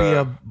like it would be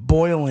a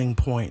boiling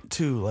point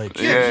too. Like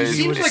Yeah, he he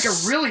seems would like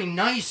a really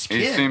nice He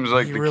kid. seems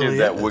like He the really kid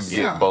that is. would get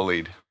Yeah.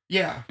 bullied.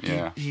 Yeah.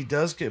 Yeah. he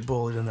does get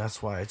bullied, and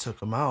that's why I took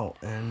him out.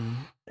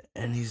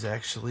 And he's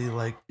actually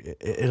like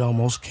it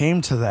almost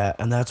came to that,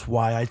 and that's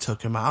why I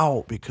took him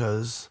out,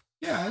 because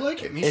Yeah, I like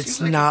him. He it's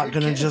seems like not a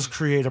good going to kid. just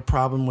create a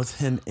problem with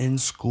him in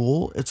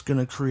school. It's going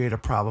to create a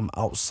problem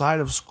outside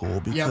of school,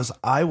 because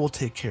I will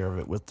take care of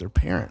it with their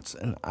parents,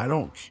 and I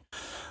don't.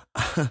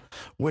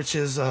 Which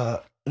is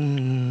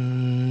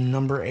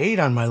number 8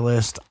 on my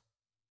list.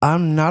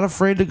 I'm not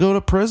afraid to go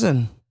to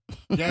prison.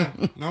 Yeah,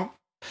 no.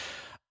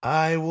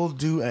 I will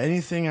do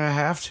anything I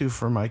have to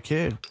for my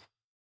kid,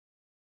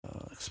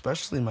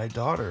 especially my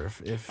daughter.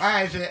 If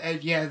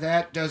Yeah,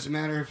 that doesn't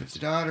matter if it's a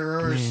daughter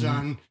or a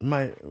son.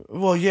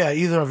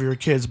 Either of your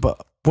kids.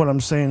 But what I'm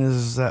saying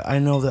is that I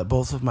know that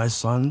both of my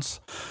sons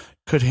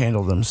could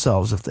handle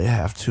themselves if they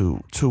have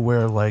to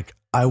where, like,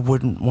 I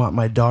wouldn't want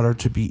my daughter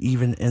to be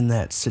even in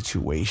that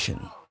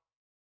situation.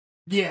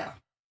 Yeah.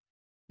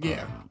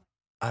 Yeah.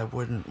 I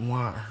wouldn't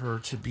want her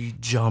to be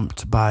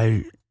jumped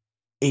by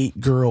 8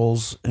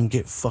 girls and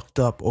get fucked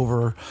up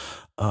over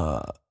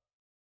a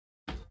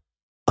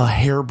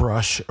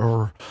hairbrush,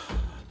 or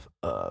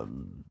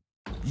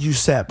you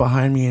sat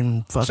behind me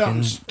in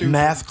fucking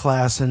math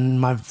class and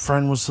my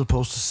friend was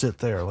supposed to sit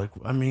there. Like,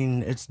 I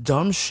mean, it's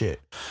dumb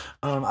shit.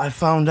 I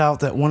found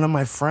out that one of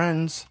my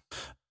friends'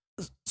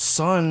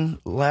 son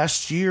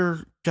last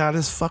year got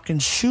his fucking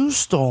shoes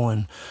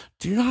stolen.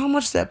 Do you know how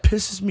much that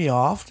pisses me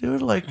off,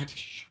 dude? Like,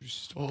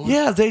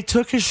 yeah, they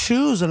took his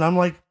shoes, and I'm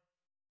like,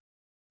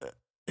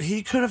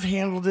 he could have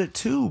handled it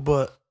too,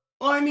 but.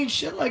 Well, I mean,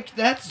 shit like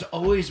that's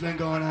always been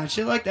going on.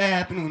 Shit like that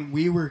happened when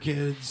we were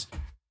kids.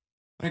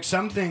 Like,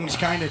 some things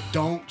kind of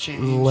don't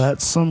change.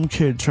 Let some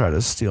kid try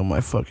to steal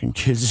my fucking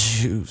kid's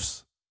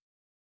shoes.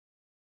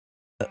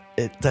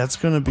 That's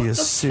going to be a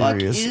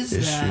serious issue.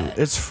 That?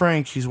 It's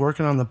Frank. He's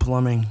working on the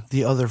plumbing.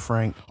 The other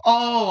Frank.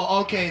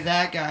 Oh, okay,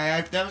 that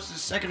guy. That was the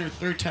second or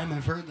third time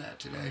I've heard that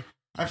today.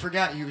 I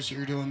forgot he was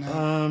here doing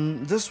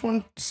that. This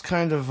one's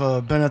kind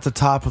of been at the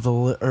top of the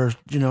list, or,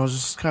 you know,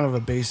 just kind of a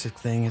basic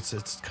thing.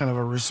 It's kind of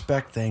a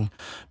respect thing.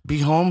 Be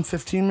home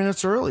 15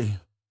 minutes early.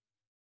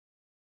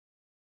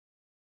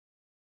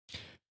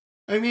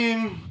 I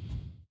mean,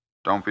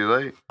 don't be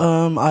late.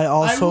 I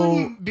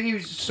wouldn't be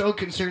so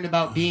concerned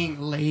about being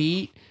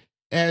late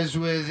as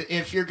with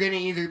if you're gonna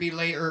either be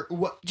late or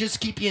what. Just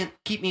keep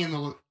me in the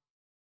loop.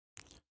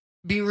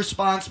 Be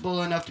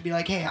responsible enough to be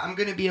like, hey, I'm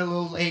gonna be a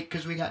little late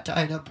because we got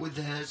tied up with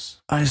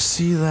this. I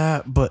see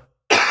that, but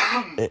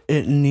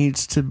it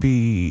needs to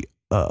be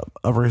a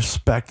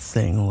respect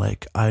thing.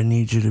 Like, I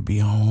need you to be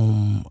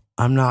home.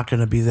 I'm not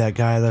gonna be that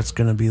guy that's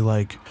gonna be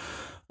like,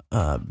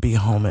 be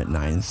home at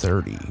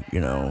 9:30. You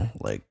know,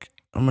 like,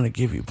 I'm gonna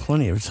give you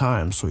plenty of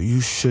time, so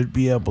you should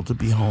be able to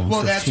be home.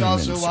 Well, that's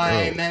also why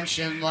early. I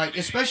mentioned, like,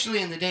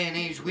 especially in the day and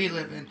age we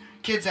live in,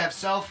 kids have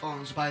cell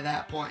phones by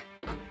that point.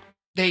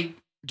 They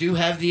do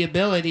have the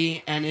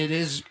ability, and it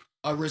is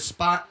a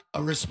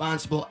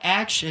responsible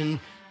action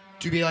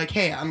to be like,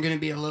 hey, I'm gonna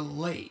be a little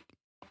late.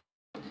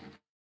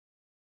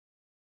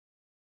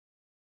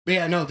 But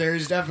yeah, no,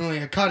 there's definitely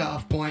a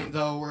cutoff point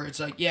though, where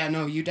it's like, yeah,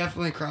 no, you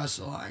definitely crossed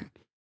the line.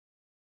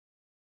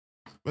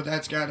 But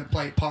that's got to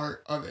play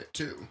part of it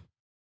too.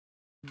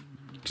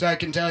 Because I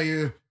can tell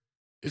you,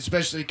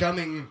 especially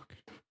coming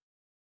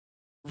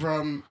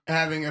from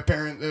having a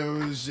parent that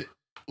was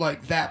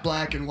like that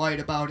black and white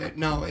about it,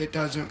 no, it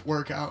doesn't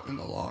work out in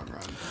the long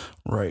run.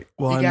 Right.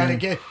 Well, you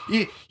gotta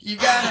you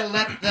gotta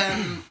let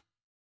them.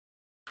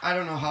 I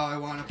don't know how I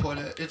want to put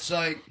it. It's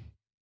like,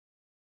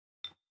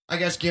 I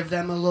guess, give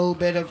them a little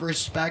bit of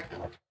respect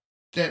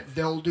that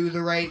they'll do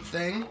the right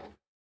thing,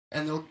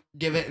 and they'll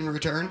give it in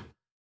return.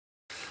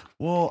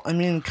 Well, I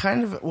mean,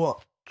 kind of.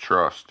 Well,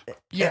 trust.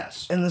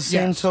 Yes. In the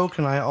same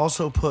token, I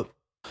also put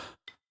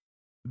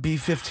be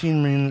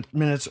 15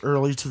 minutes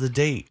early to the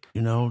date.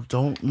 You know,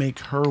 don't make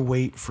her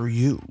wait for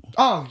you.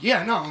 Oh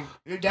yeah, no,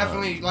 you're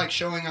definitely like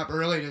showing up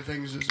early to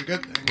things is a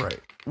good thing.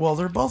 Right. Well,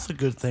 they're both a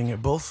good thing.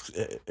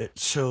 It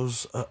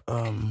shows a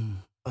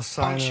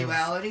sign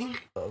punctuality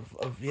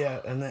of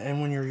yeah,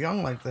 and when you're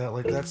young like that,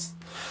 like that's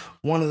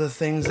one of the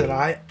things that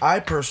I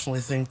personally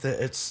think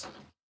that it's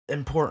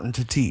important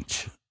to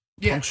teach.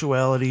 Yeah.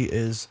 Punctuality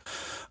is,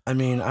 I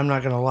mean, I'm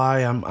not gonna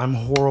lie, I'm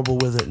horrible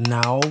with it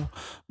now,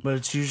 but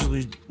it's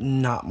usually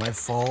not my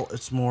fault.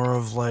 It's more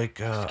of like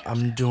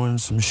I'm doing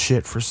some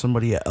shit for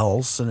somebody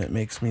else, and it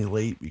makes me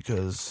late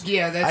because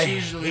that's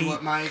usually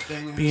what my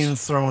thing is. Being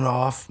thrown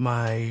off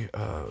my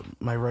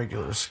my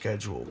regular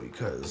schedule,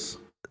 because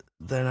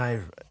then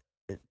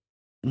it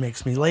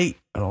makes me late.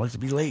 I don't like to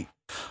be late.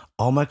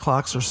 All my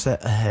clocks are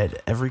set ahead.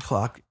 Every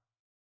clock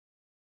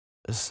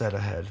is set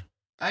ahead.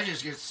 I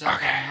just get set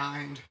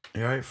behind.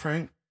 You alright,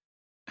 Frank?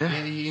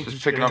 Yeah,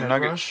 just picking up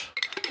nuggets. Rush?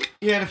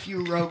 You had a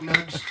few rogue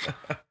nugs.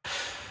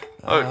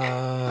 Look,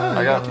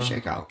 I got the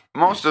shake out.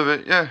 Most of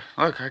it, yeah.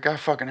 Look, I got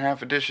fucking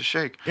half a dish of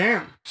shake.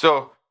 Damn.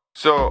 So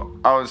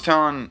I was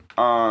telling,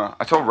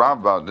 I told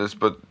Rob about this,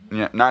 but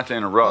yeah, not to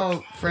interrupt.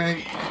 Oh,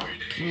 Frank,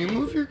 can you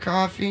move your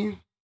coffee?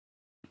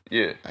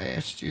 Yeah. I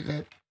asked you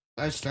that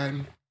last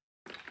time.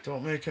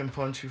 Don't make him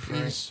punch you,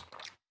 Frank. Please.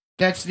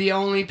 That's the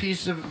only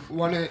piece of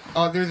one,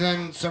 other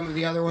than some of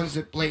the other ones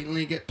that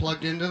blatantly get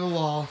plugged into the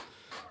wall.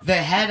 The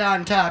head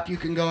on top, you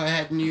can go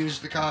ahead and use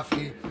the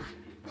coffee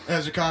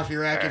as a coffee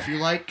rack if you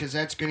like, because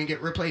that's going to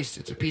get replaced.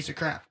 It's a piece of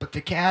crap. But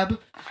the cab,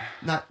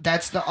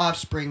 that's the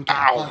offspring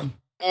cab. Ow.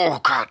 Oh,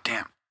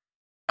 goddamn.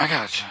 I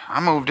got you. I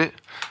moved it.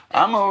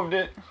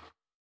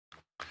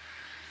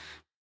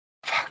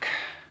 Fuck.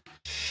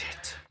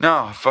 Shit.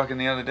 No, fucking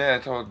the other day I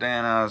told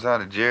Dan I was out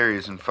of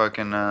Jerry's and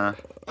fucking,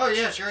 Oh,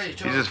 yeah, sure. He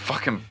just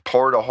fucking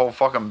poured a whole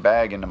fucking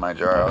bag into my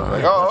jar. I was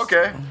like, oh,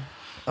 okay.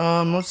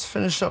 Let's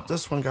finish up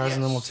this one, guys,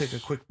 and then we'll take a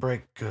quick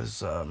break,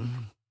 because,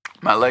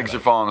 my legs are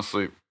falling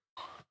asleep.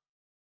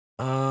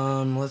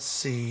 Let's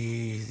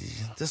see.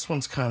 This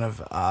one's kind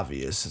of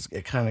obvious.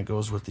 It kind of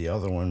goes with the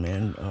other one,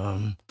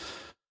 man.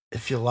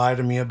 If you lie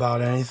to me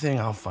about anything,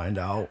 I'll find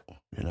out.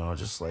 You know,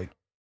 just like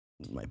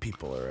my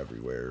people are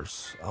everywhere.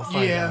 So I'll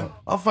find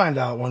out. I'll find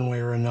out one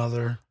way or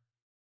another.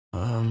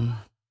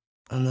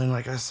 And then,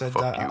 like I said,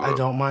 Fuck you I up.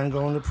 don't mind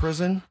going to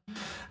prison.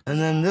 And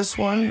then this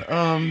one,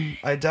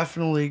 I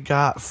definitely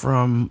got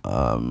from,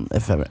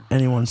 if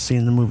anyone's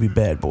seen the movie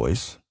Bad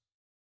Boys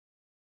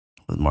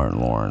with Martin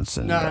Lawrence.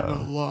 And Not in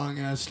a long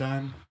ass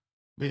time.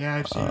 But yeah,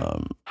 I've seen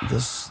it.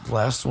 this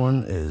last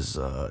one is,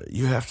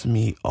 you have to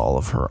meet all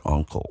of her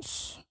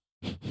uncles.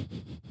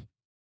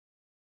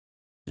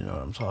 You know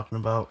what I'm talking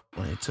about?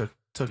 When he took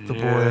the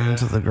boy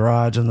into the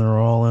garage and they're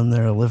all in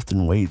there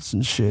lifting weights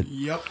and shit.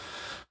 Yep.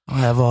 I'll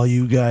have all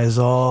you guys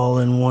all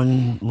in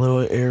one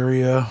little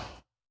area.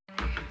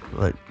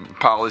 Like,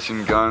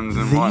 Polishing guns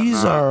and these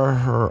whatnot. are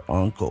her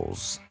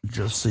uncles,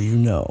 just so you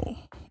know.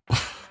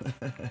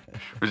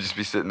 We'd just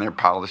be sitting there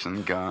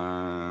polishing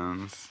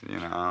guns, you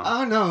know.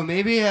 I don't know.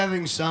 Maybe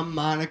having some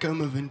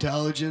monicum of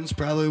intelligence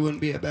probably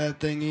wouldn't be a bad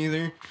thing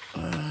either.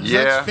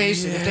 Yeah. Let's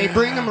face it. If they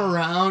bring them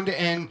around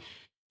and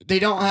they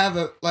don't have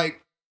a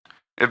like.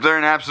 If they're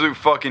an absolute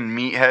fucking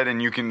meathead and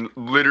you can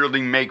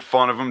literally make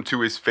fun of him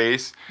to his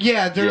face.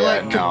 Yeah, they're Yeah,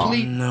 like no.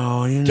 complete.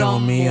 No, you know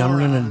dumb me. I'm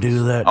gonna morons.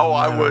 do that. Oh, no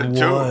I matter would,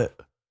 too. what.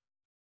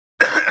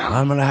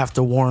 I'm gonna have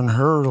to warn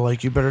her.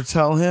 Like, you better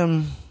tell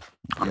him.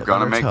 I'm You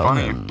gonna better make tell fun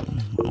of him.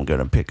 I'm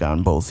gonna pick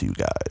on both you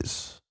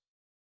guys.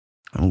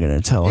 I'm gonna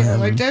tell Yeah, him.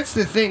 like that's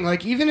the thing.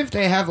 Like even if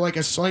they have like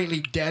a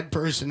slightly dead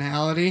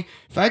personality,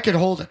 if I could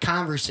hold a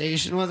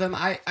conversation with them,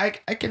 I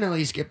can at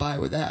least get by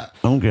with that.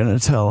 I'm gonna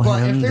tell But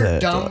him if they're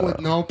that. dumb with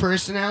no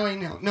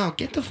personality, no,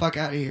 get the fuck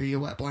out of here,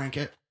 you wet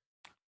blanket.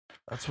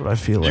 That's what I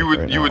feel like. You would-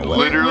 right you now. would Like,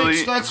 literally-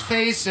 Which, let's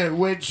face it,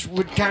 which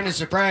would kind of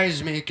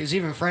surprise me because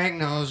even Frank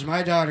knows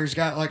my daughter's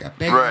got like a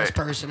big ass Right.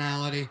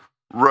 personality.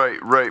 Right.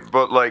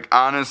 But like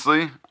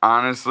honestly,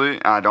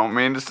 I don't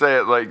mean to say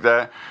it like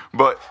that,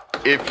 but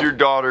if your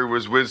daughter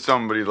was with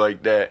somebody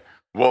like that,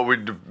 what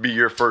would be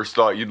your first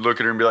thought? You'd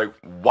look at her and be like,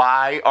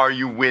 "Why are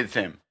you with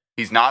him?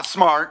 He's not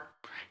smart.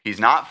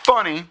 He's not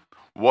funny.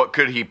 What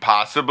could he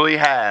possibly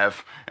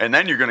have?" And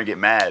then you're gonna get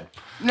mad.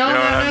 No, You know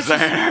what not, I'm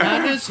saying?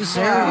 not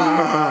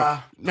necessarily.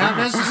 Not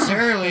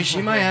necessarily.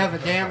 She might have a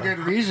damn good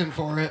reason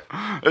for it.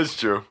 That's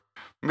true.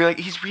 Be like,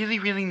 he's really,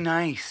 really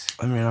nice.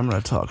 I mean, I'm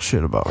gonna talk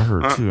shit about her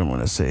too. I'm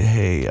gonna say,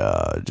 hey,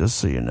 just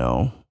so you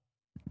know,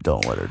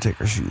 don't let her take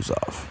her shoes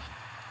off.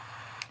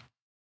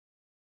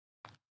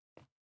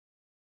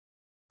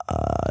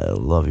 I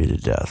love you to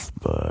death,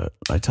 but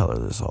I tell her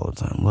this all the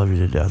time. Love you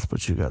to death,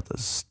 but you got the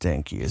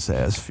stinkiest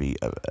ass feet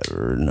I've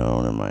ever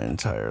known in my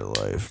entire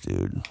life,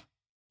 dude.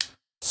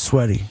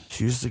 Sweaty.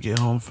 She used to get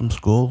home from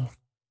school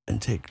and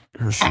take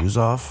her shoes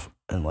off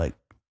and like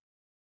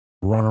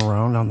run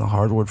around on the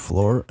hardwood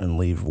floor and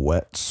leave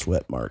wet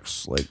sweat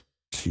marks like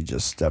she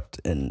just stepped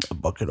in a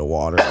bucket of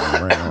water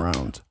and ran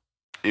around.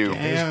 Ew.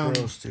 Damn. It was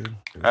gross, dude. It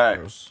was Alright.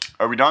 gross.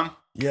 Are we done?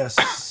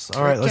 Yes.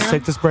 All right, let's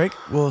take this break.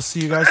 We'll see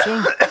you guys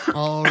soon.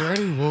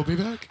 Alrighty, we'll be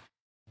back.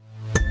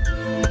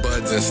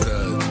 Buds and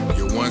Studs,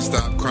 your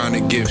one-stop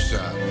chronic gift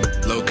shop.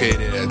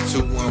 Located at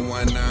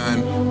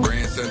 2119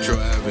 Grand Central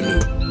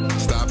Avenue.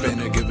 Stop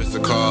in or give us a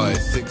call at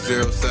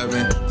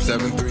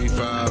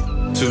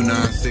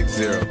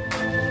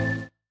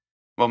 607-735-2960.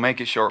 Well,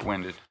 make it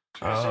short-winded.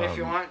 If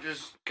you want,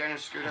 just kind of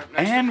scoot up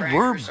next to And Frank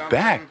we're or something.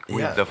 back with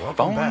Yeah, the welcome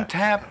Phone back.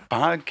 Tap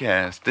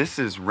Podcast. This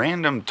is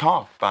Random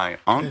Talk by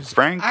Unc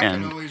Frank I can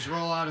and always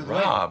roll out of the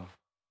way. Rob.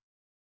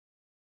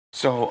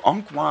 So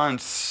Unc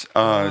wants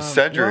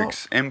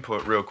Cedric's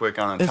input real quick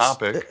on a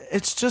topic.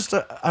 It's just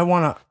I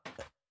want to,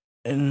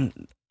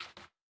 and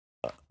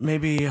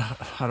maybe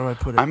how do I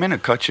put it? I'm in a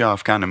cut you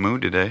off kind of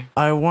mood today.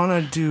 I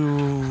want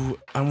to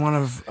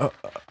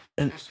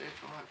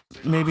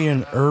maybe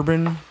an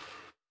urban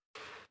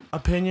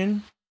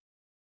opinion.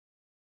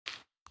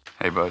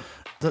 Hey, bud.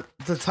 The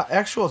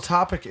actual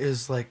topic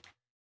is like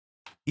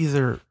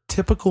either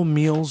typical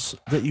meals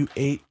that you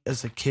ate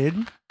as a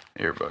kid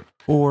Here, bud.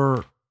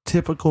 or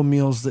typical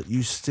meals that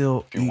you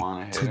still If you eat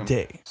want to hit him,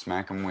 today.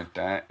 smack him with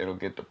that. It'll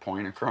get the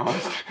point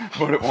across,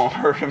 but it won't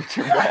hurt him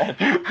too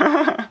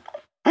bad.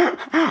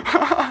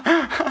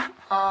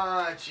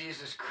 Oh,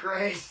 Jesus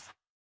Christ.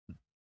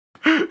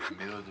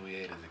 Meals we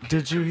ate as a kid.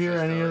 Did you hear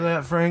any of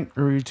that, Frank?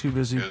 Or were you too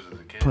busy Meals as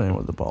a kid. playing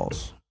with the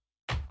balls?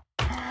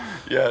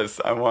 Yes,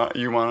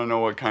 you want to know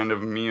what kind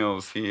of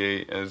meals he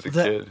ate as a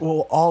kid.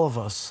 Well, all of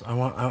us.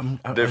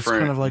 It's Different-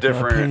 kind of like an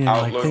different opinion,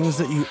 like outlooks. things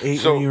that you ate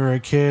So, when you were a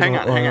kid. Hang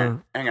on.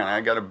 or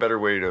I got a better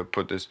way to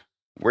put this.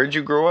 Where'd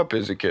you grow up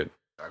as a kid?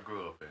 I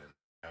grew up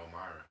in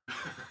Elmira.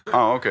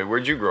 Oh, okay.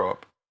 Where'd you grow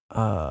up?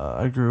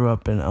 I grew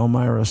up in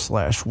Elmira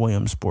 /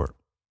 Williamsport.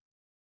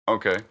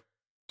 Okay.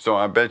 So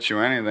I bet you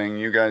anything,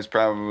 you guys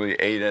probably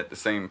ate at the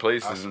same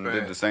places and did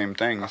spent- the same I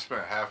things.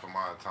 spent half of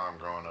my time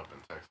growing up in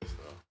Texas,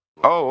 though.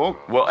 Oh,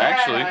 well, Yeah,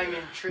 actually, I'm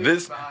intrigued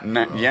this, by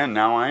it.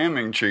 now I am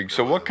intrigued.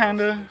 So what kind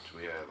of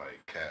We had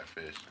like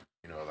catfish,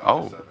 a lot Oh.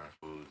 of southern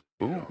food.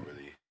 We Ooh. don't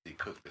really see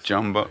cooked the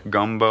same gumbo, way.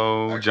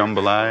 gumbo, Like, we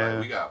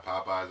jambalaya? got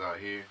Popeyes out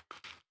here,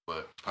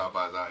 but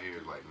Popeyes out here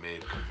is like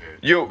mid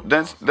compared to Yo,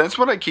 that's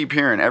what I keep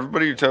hearing.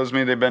 Everybody who tells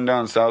me they've been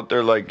down south,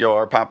 they're like, yo,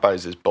 our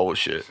Popeyes is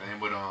bullshit. Same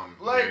with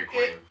Like, Dairy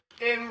Queen.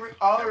 In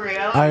all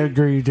reality, I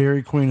agree.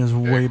 Dairy Queen is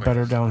Dairy way Queen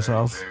better is down very,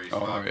 south. very Oh,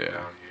 sloppy yeah.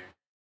 down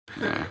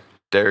here. Yeah.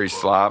 Dairy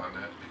slop. On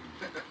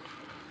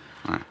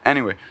that.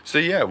 Anyway, so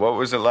yeah, what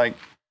was it like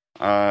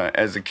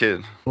as a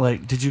kid?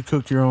 Like, did you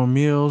cook your own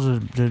meals, or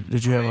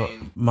did you have a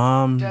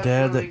mom, dad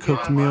Definitely that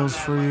cooked get meals on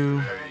for that you?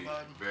 one.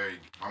 Very.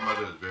 My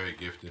mother is very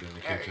gifted in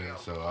the There you kitchen, go.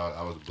 so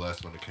I was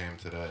blessed when it came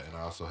to that, and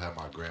I also had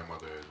my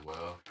grandmother as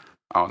well.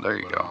 Oh, there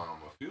you But, go.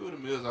 a few of the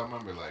meals I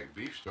remember, like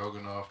beef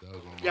stroganoff. That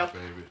was one of Yep. my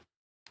favorite.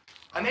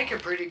 I make a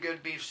pretty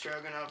good beef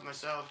stroganoff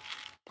myself.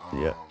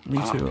 Yeah, me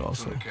too. Tuna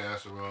Also,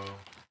 casserole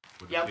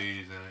with Yep. the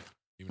peas in it.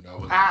 Even though I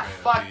wasn't Ah, a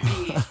fan fuck of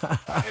peas. peas.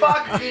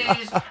 Fuck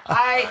peas.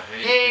 I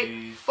hate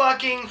peas.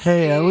 fucking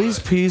hey, at peas.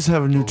 least peas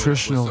have a But with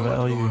nutritional so much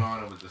going value.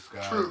 on, it was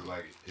disguised True.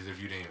 like as if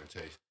you didn't even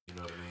taste. You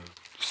know what I mean?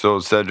 So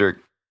Cedric,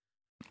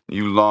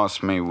 you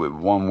lost me with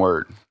one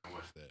word: And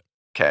what's that?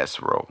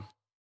 casserole.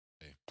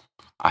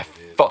 I It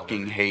is fucking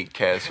what it is. hate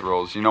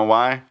casseroles. You know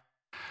why?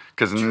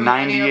 Because Too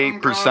many of 'em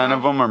 98%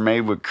 of growing them are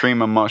made with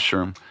cream of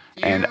mushroom,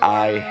 and You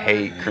I are-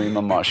 hate cream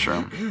of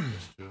mushroom.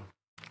 It's true.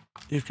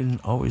 You can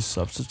always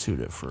substitute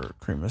it for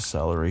cream of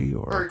celery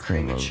or Or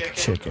cream of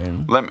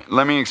chicken.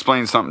 Let me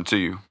explain something to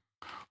you.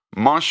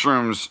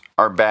 Mushrooms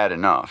are bad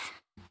enough.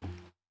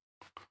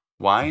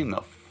 Why in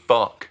the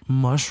fuck?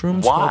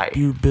 Mushrooms Why? help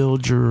you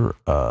build your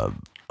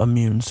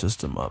immune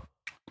system up.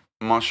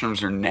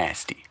 Mushrooms are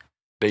nasty.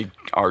 They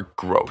are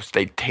gross.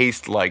 They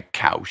taste like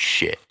cow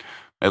shit.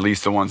 At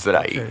least the ones that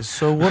I Okay, eat.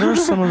 so what are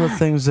some of the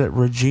things that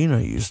Regina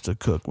used to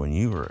cook when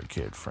you were a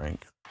kid,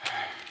 Frank?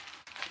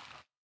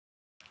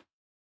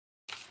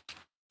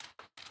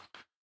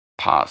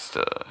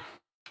 Pasta,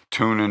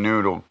 tuna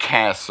noodle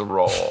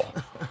casserole.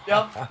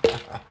 Yep.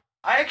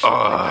 I actually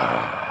like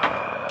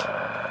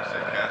Uh, You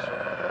said casserole.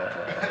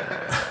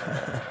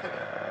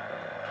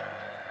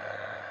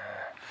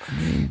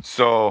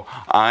 So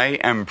I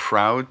am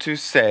proud to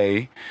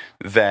say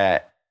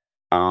that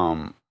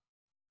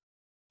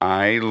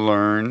I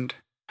learned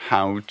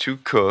how to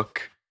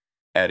cook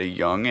at a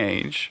young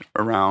age,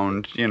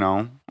 around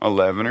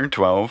 11 or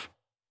 12,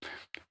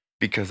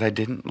 because I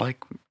didn't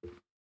like.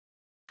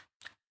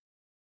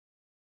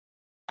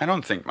 I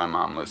don't think my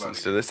mom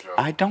listens to this.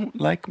 I don't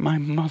like my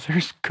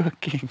mother's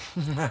cooking.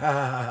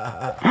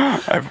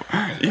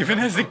 Even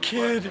as a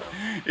kid,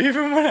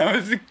 even when I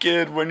was a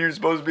kid, when you're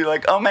supposed to be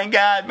like, oh my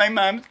God, my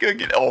mom's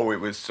cooking. Oh, it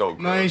was so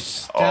good. My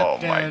Oh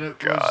my stepdad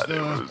God, was it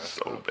the was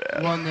so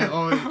bad. one that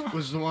always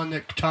was the one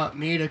that taught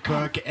me to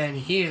cook, and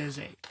he is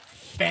a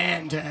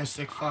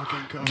fantastic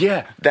fucking cook.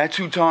 Yeah, that's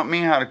who taught me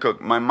how to cook.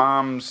 My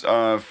mom's,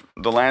 the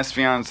last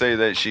fiance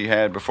that she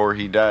had before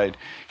he died,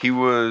 he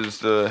was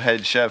the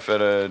head chef at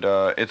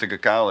Ithaca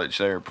College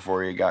there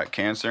before he got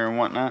cancer and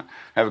whatnot.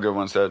 Have a good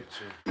one, Seth.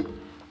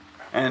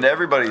 And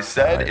everybody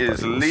said Alright,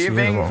 is buddy, we'll see you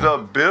leaving tomorrow.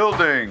 the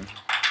building.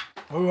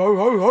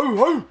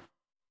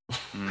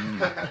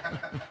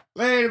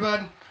 Later,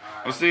 bud.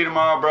 We'll see you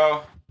tomorrow,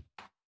 bro.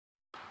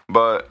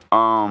 But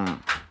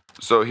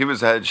so he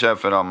was head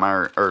chef at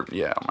Elmira,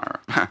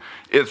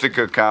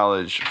 Ithaca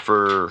College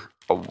for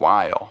a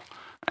while,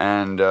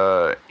 and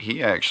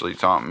he actually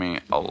taught me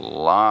a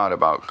lot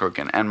about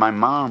cooking. And my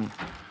mom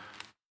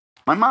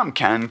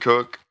can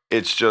cook.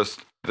 It's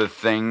just the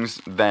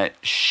things that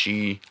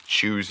she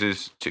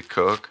chooses to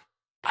cook,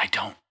 I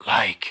don't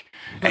like.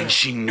 And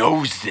she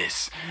knows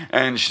this.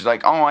 And she's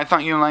like, oh, I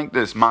thought you liked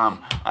this.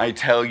 Mom, I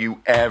tell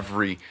you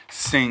every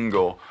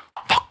single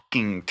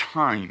fucking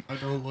time. I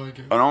don't like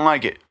it. I don't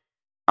like it.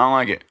 I don't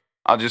like it.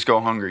 I'll just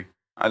go hungry.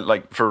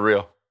 For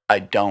real. I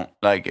don't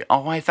like it.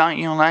 Oh, I thought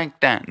you liked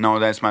that. No,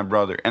 that's my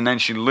brother. And then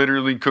she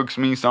literally cooks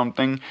me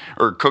something,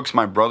 or cooks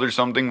my brother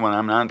something when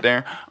I'm not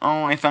there.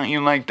 Oh, I thought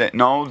you liked that.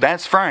 No,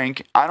 that's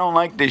Frank. I don't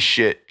like this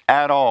shit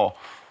at all.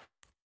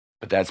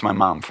 But that's my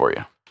mom for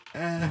you.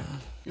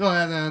 You'll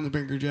have that on the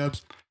bigger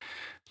jobs.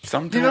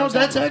 Sometimes You know,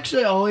 that's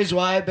actually always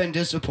why I've been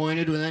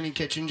disappointed with any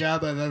kitchen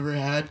job I've ever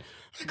had.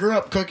 I grew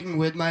up cooking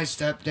with my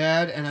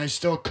stepdad, and I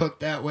still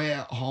cook that way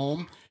at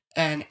home.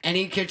 And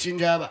any kitchen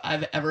job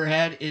I've ever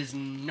had is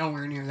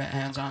nowhere near that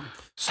hands-on.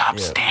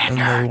 And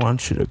they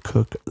want you to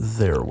cook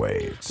their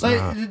way. It's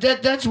not.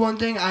 That's one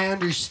thing I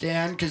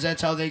understand, because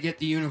that's how they get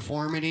the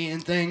uniformity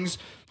and things.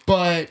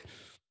 But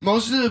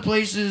most of the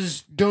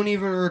places don't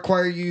even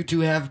require you to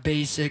have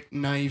basic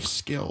knife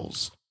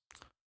skills.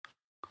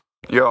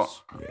 Yo,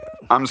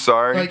 I'm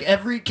sorry. Like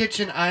every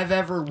kitchen I've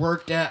ever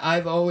worked at,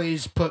 I've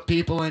always put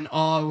people in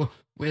awe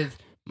with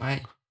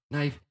my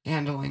knife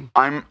handling.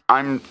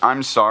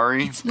 I'm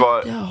sorry, It's not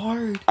but that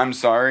hard. I'm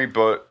sorry,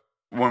 but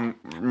when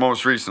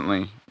most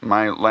recently,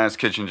 my last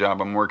kitchen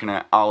job, I'm working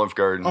at Olive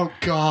Garden. Oh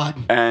God.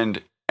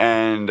 And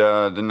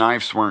the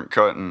knives weren't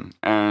cutting,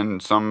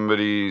 and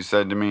somebody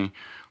said to me,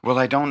 well,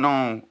 I don't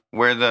know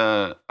where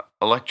the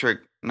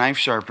electric knife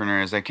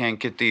sharpener is. I can't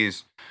get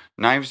these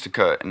knives to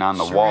cut. And on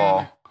the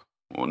wall,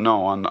 well,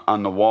 no,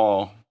 on the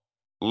wall,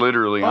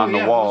 literally on the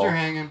Those wall, are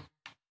hanging.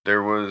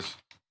 there was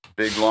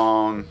big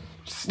long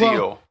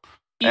steel.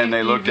 And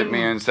they looked at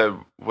me and said,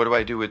 what do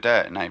I do with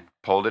that? And I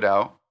pulled it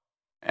out,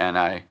 and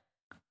I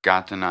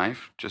got the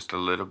knife just a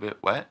little bit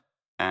wet,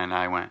 and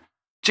I went,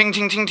 Ching,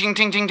 ching, ching, ching,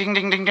 ching, ching, ching,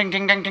 ching, ching, ching,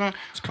 ching, ching, ching.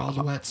 It's called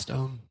a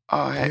whetstone.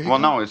 Oh, There hey. you Well,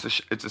 go. no, it's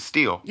a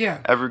steel. Yeah.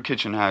 Every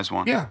kitchen has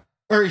one. Yeah.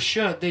 Or it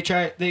should. They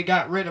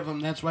got rid of them.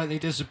 That's why they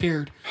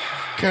disappeared.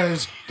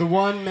 Because the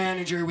one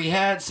manager we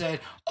had said,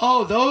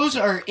 "Oh, those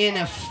are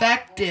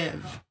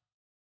ineffective."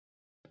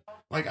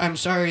 Like, I'm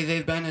sorry,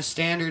 they've been a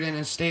standard and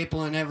a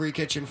staple in every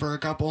kitchen for a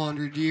couple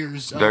 100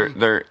 years.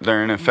 They're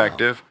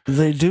ineffective.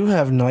 They do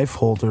have knife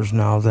holders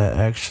now that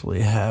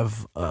actually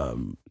have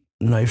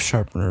knife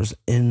sharpeners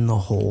in the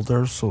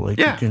holder, so like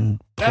Yeah. you can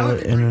That pull would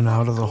it be in pretty and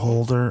out of the cool.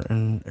 holder,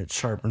 and it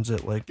sharpens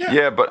it like. Yeah.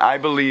 Yeah, but I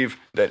believe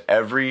that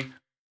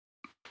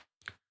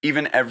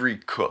even every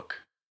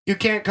cook. You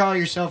can't call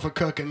yourself a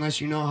cook unless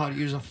you know how to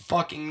use a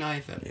fucking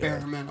knife at Yeah.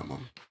 bare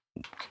minimum.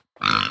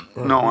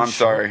 or No, at I'm least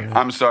sorry. sharpen it.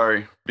 I'm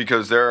sorry.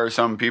 Because there are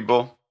some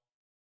people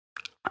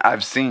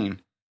I've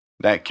seen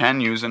that can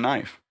use a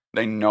knife.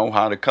 They know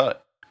how to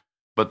cut,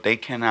 but they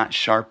cannot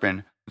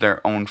sharpen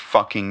their own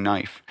fucking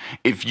knife.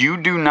 If you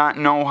do not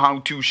know how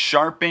to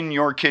sharpen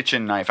your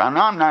kitchen knife, I'm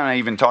not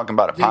even talking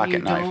about a Then you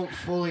pocket knife. don't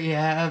fully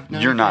have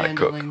knife You're not a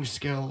cook. handling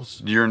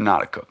skills. You're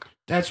not a cook.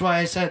 That's why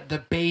I said the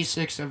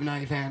basics of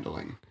knife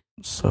handling.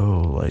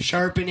 So like,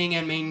 Sharpening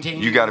and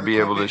maintaining. You gotta your be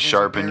able to equipment is a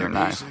sharpen bare your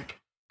knife. basic.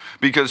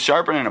 Because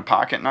sharpening a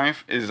pocket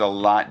knife is a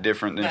lot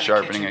different than Than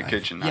sharpening a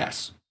kitchen knife.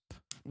 Yes.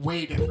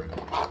 Way different.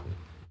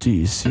 do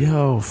you see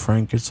how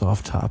Frank gets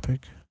off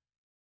topic?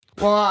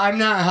 Well, I'm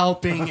not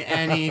helping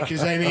any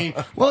because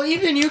well,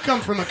 even you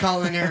come from a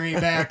culinary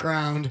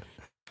background,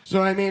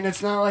 so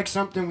it's not like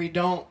something we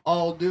don't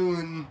all do.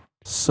 And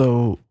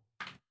So,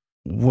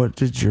 what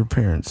did your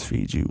parents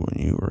feed you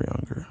when you were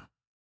younger?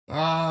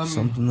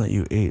 Something that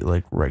you ate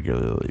like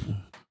regularly.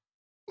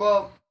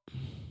 Well,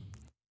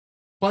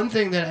 one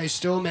thing that I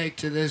still make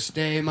to this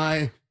day,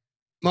 my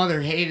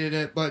mother hated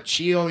it, but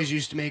she always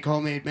used to make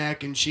homemade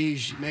mac and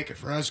cheese. She'd make it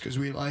for us because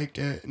we liked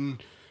it,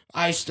 and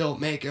I still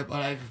make it,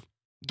 but I've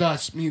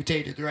thus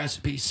mutated the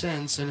recipe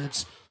since, and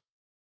it's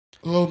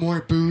a little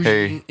more bougie,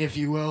 Hey. if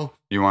you will.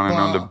 You want to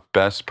know the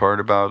best part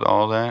about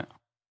all that?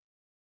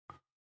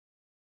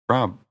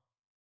 Rob,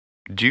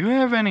 do you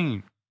have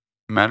any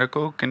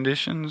medical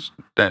conditions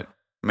that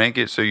make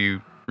it so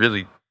you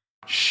really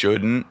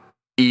shouldn't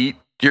eat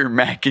your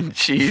mac and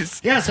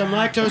cheese? Yes, I'm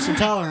lactose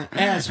intolerant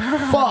as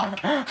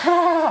fuck.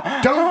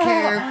 Don't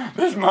care.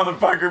 This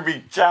motherfucker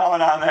be chowing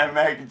on that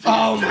mac and cheese.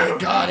 Oh my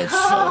god, it's so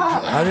good.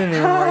 I didn't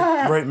even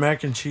write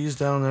mac and cheese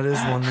down. That is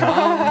one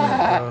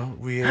that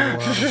we ate a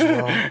lot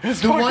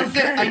as well. The one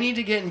thing I need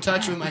to get in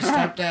touch with my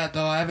stepdad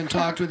though. I haven't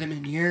talked with him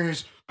in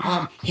years.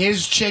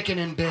 His chicken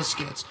and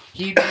biscuits.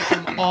 He make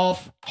them all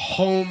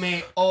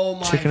homemade. Oh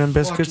my! Chicken and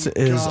biscuits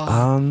fucking is God.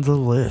 on the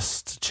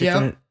list.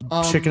 Chicken,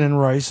 Yep, chicken and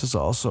rice is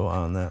also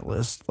on that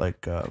list.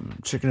 Like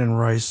chicken and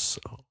rice,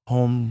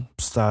 home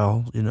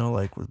style.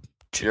 Like with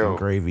chicken Yo.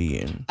 gravy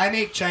and. I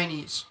make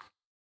Chinese.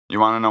 You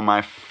want to know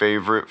my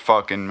favorite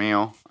fucking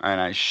meal? And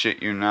I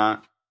shit you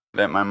not,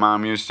 that my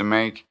mom used to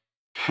make?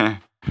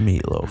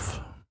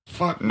 Meatloaf.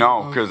 Fuck. No,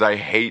 meatloaf. because I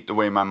hate the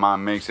way my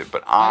mom makes it.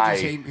 But I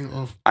just hate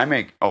meatloaf. I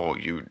make. Oh,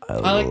 you. I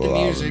like the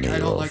love music. I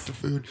don't meatloaf. like the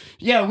food.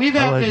 Yeah, we've I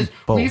had like this.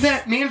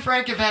 both. Me and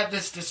Frank have had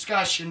this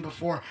discussion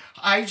before.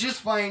 I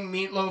just find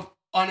meatloaf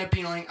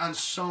unappealing on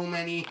so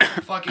many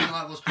fucking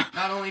levels.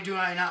 Not only do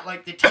I not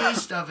like the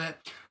taste of it,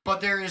 but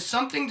there is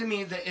something to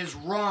me that is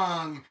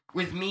wrong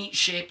with meat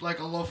shaped like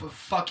a loaf of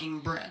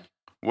fucking bread.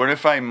 What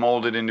if I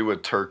mold it into a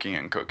turkey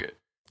and cook it?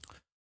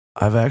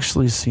 I've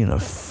actually seen a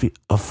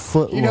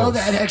foot. You know loaf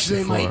that actually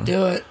before. might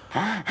do it.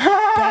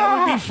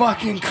 That would be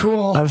fucking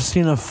cool. I've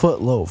seen a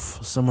foot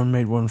loaf. Someone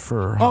made one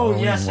for Oh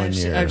Halloween yes, one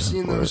year. I've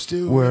seen those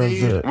too. Where They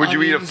the use Would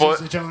you eat a onions foot? as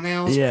the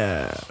toenails?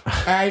 yeah.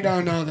 I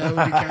don't know. That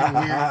would be kind of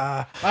weird.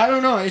 I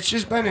don't know. It's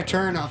just been a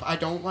turn off. I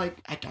don't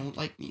like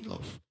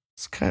meatloaf.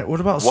 It's kind of. What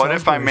about What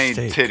if I Salisbury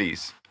made steak?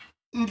 titties?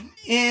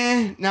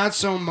 Not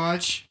so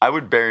much. I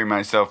would bury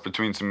myself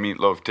between some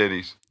meatloaf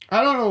titties.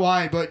 I don't know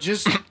why, but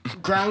just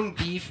ground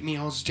beef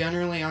meals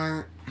generally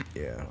aren't.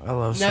 Yeah, I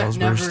love Ne-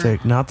 Salisbury never-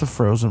 steak, not the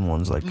frozen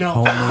ones, like No.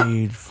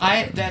 homemade.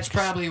 That's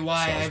probably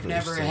why I've Salisbury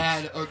never steaks.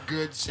 had a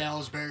good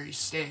Salisbury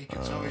steak.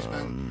 It's always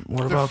been What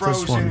the about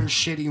this frozen or one?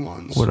 shitty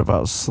ones. What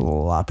about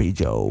sloppy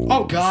joe?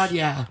 Oh God,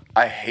 yeah.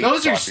 I hate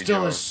Those are sloppy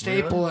still a joes.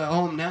 staple at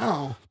home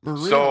now.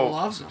 Maria So,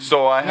 loves them.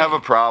 so I have a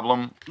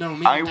problem. No,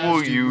 me I and will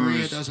Des do. Maria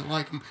use- doesn't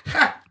like them.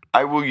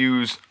 I will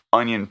use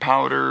onion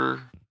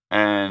powder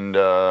and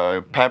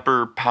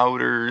pepper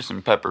powders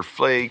and pepper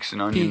flakes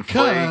and onion flakes.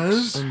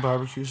 Because And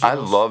barbecue sauce. I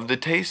love the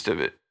taste of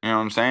it. You know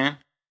what I'm saying?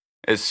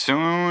 As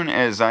soon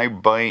as I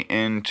bite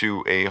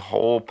into a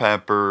whole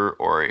pepper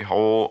or a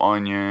whole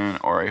onion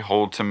or a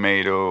whole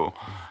tomato,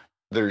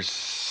 there's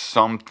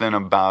something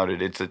about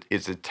it.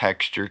 It's a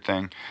texture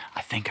thing.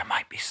 I think I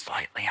might be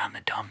slightly on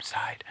the dumb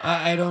side.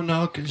 I don't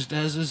know, because Des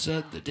has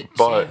said the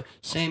But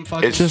same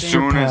fucking As just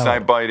thing. your soon as I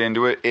palate. bite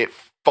into it, it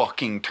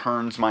fucking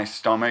turns my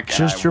stomach. Just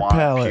and I your want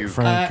palate, puke.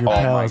 Frank. Your Oh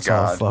my palate's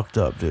all God. fucked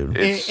up, dude.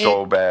 It's It-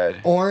 so bad.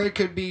 Or it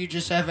could be you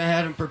just haven't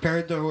had them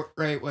prepared the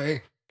right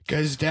way.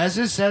 Because Des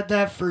has said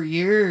that for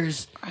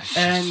years. It's just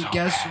And so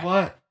guess bad.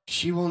 what?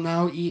 She will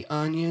now eat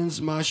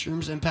onions,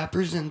 mushrooms, and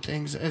peppers and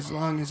things as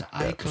long as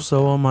I cook.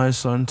 So will my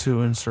son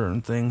too. In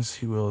certain things,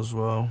 he will as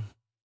well.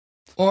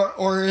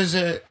 Or is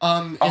it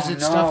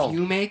stuff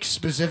you make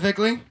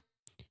specifically?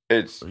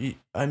 It's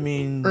I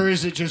mean, Or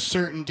is it just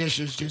certain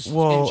dishes? Just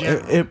well, in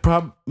general?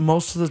 it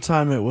most of the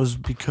time it was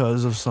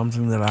because of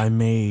something that I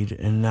made,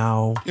 and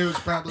now It was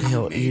probably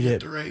he'll made eat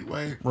it. the right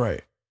way.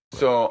 right.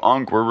 so,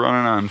 Unc, we're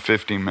running on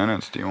 50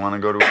 minutes. Do you want to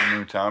go to a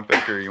new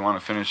topic, or you want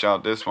to finish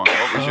out this one?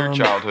 What was your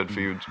childhood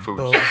foods?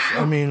 Both.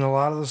 I mean, a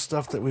lot of the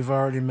stuff that we've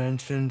already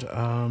mentioned.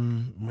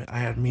 I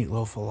had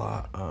meatloaf a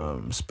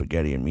lot.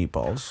 Spaghetti and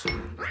meatballs.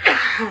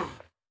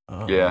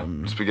 Yeah,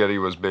 spaghetti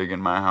was big in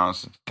my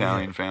house. It's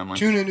Italian family.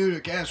 Tuna noodle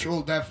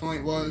casserole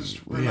definitely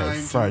was. We had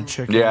Remind fried you.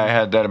 chicken. Yeah, I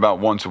had that about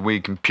once a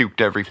week and puked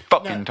every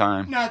fucking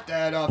time. Not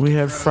that often. We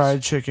had for us.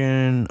 fried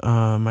chicken.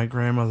 My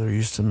grandmother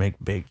used to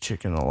make baked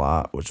chicken a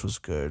lot, which was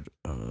good.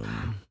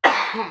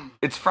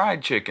 It's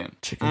fried chicken.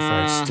 Chicken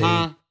fried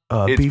steak.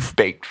 It's Beef.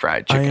 baked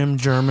fried I chicken. am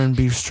German.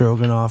 Beef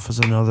stroganoff is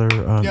another. Yep,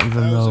 Even that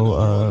was though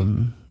another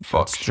one.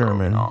 Fuck it's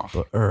German,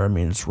 stroganoff.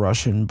 it's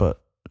Russian,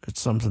 but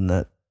it's something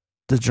that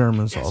the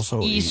Germans It's also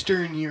eat.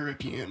 Eastern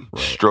European.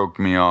 Stroke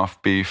me off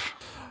beef.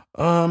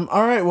 All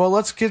right, well,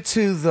 let's get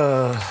to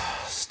the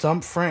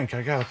Stump Frank.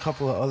 I got a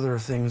couple of other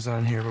things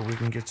on here, but we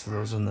can get to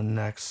those in the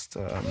next.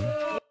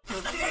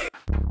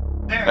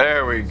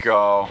 There we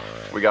go.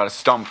 We got a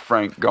Stump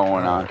Frank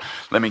going on.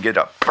 Let me get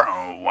a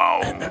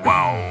wow,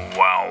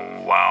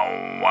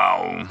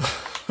 wow.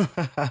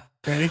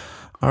 Ready?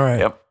 All right.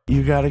 Yep.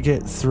 You got to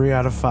get 3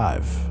 out of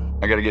 5.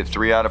 I got to get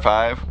 3 out of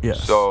 5?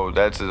 Yes. So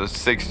that's a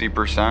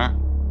 60%?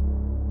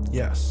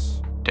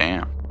 Yes.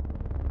 Damn.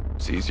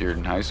 It's easier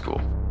than high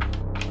school.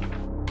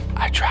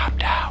 I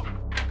dropped out.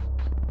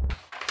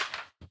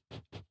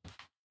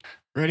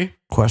 Ready?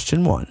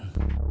 Question 1.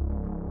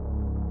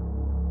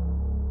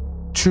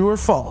 True or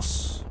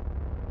false?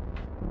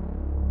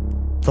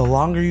 The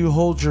longer you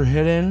hold your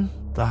hit in,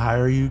 the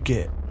higher you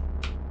get.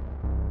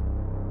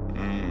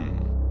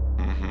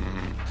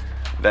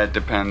 That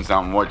depends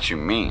on what you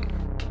mean.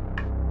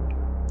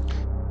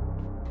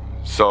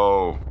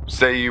 So,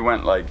 say you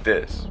went like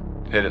this,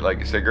 hit it like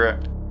a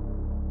cigarette.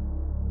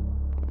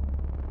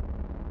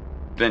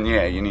 Then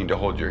yeah, you need to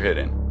hold your hit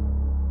in.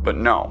 But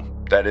no,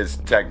 that is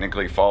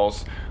technically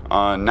false.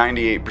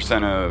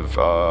 98% of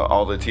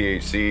all the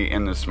THC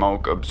in the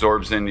smoke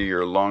absorbs into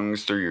your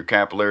lungs through your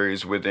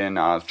capillaries within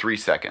 3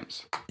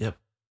 seconds. Yep.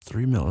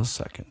 3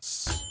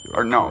 milliseconds. You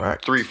Or are no,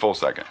 correct. 3 full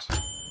seconds.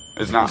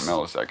 It's not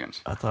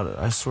milliseconds.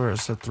 I swear it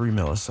said 3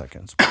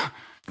 milliseconds.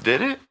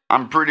 Did it?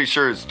 I'm pretty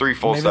sure it's 3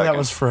 full Maybe seconds. that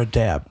was for a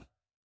dab.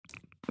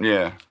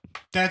 Yeah.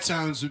 That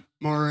sounds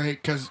more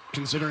right, because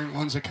considering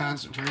one's a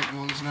concentrate and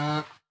one's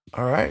not.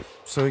 All right.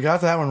 So we got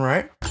that one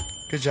right.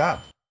 Good job.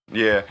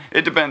 Yeah,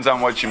 it depends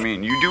on what you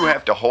mean. You do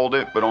have to hold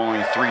it, but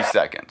only 3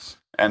 seconds.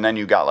 And then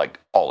you got like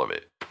all of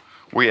it.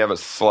 We have a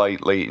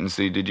slight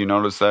latency. Did you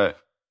notice that?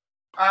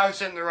 I was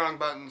hitting the wrong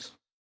buttons.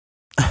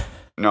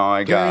 No,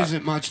 I There got.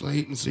 isn't much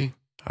latency.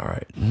 All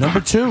right. Number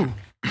 2.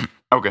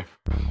 Okay.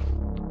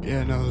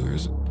 Yeah, no, there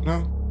isn't.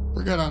 No,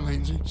 we're good on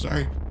latency.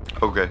 Sorry.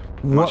 Okay.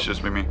 What- Must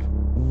just be me.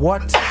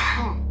 What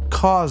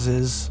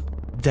causes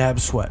dab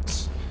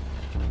sweats?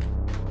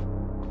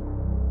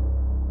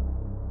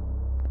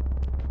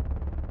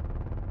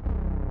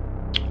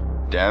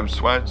 Dab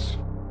sweats?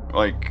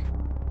 Like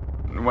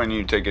when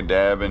you take a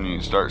dab and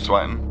you start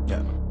sweating?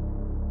 Yeah.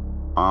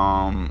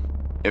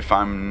 If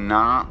I'm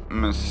not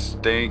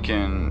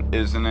mistaken,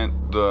 isn't it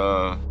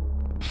the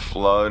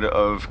flood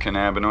of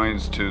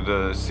cannabinoids to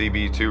the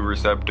CB2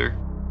 receptor?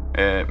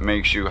 It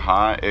makes you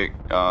hot. It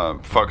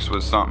fucks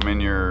with something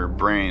in your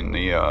brain.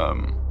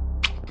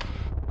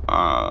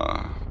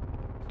 I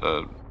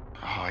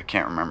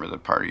can't remember the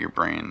part of your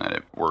brain that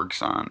it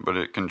works on, but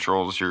it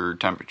controls your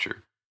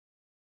temperature.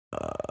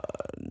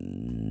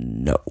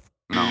 No.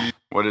 No.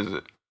 What is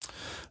it?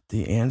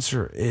 The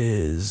answer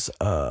is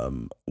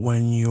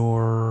when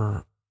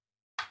you're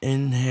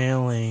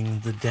inhaling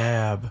the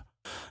dab,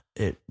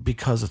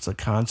 because it's a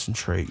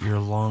concentrate, your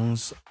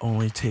lungs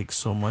only take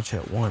so much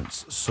at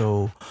once.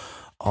 So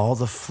all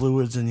the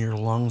fluids in your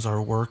lungs are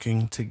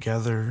working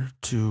together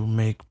to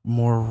make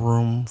more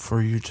room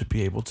for you to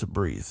be able to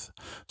breathe.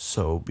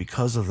 So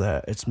because of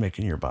that, it's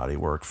making your body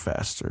work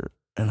faster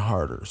and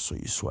harder, so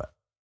you sweat.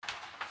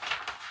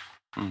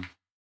 Hmm.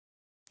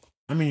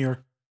 I mean,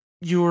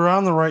 you were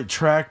on the right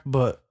track,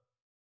 but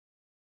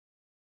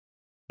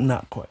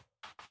not quite.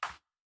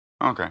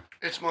 Okay.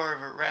 It's more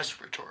of a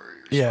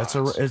respiratory response.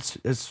 Yeah,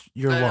 it's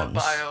your Than a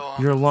lungs.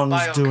 Your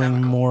lungs doing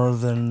biochemical. more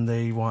than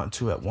they want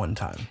to at one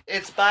time.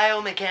 It's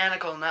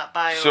biomechanical, not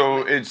bio. So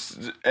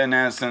it's, in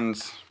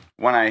essence,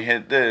 when I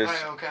hit this,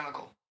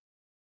 biochemical.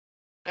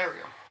 There we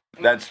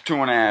go. that's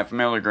 2.5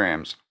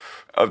 milligrams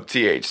of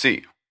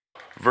THC.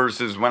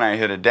 Versus when I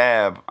hit a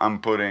dab, I'm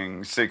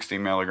putting 60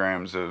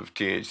 milligrams of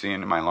THC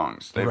into my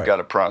lungs. They've Right. got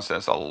to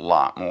process a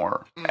lot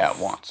more at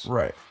once.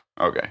 Right.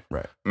 Okay.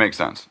 Right. Makes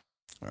sense.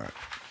 All right.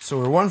 So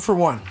we're 1 for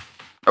 1.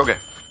 Okay.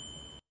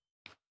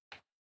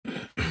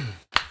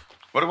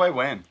 What do I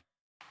win?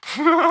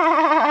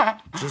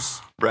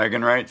 Just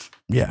Bragging rights.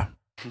 yeah.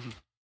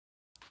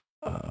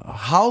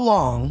 How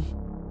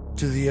long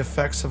do the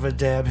effects of a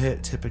dab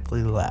hit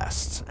typically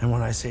last? And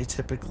when I say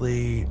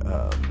typically,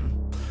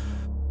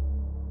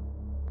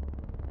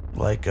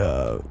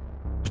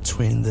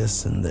 between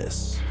this and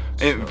this.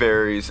 It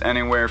varies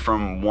anywhere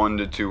from 1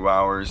 to 2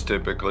 hours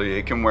typically.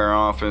 It can wear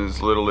off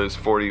as little as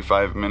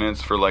 45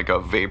 minutes for like a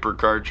vapor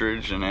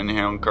cartridge, an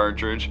inhale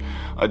cartridge.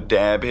 A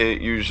dab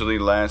hit usually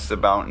lasts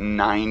about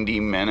 90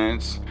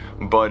 minutes,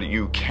 but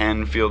you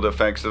can feel the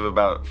effects of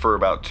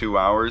about 2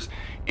 hours.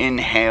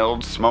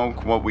 Inhaled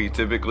smoke, what we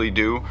typically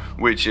do,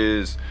 which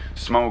is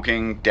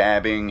smoking,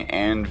 dabbing,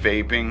 and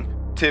vaping,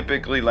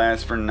 typically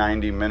lasts for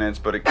 90 minutes,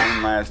 but it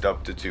can last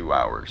up to 2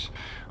 hours.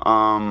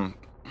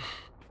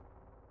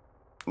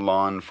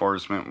 Law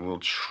enforcement will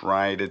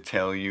try to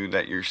tell you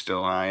that you're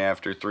still high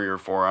after 3 or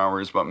 4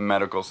 hours, but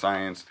medical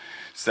science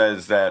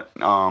says that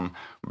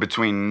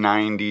between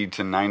 90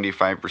 to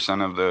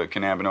 95% of the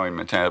cannabinoid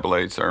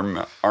metabolites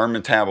are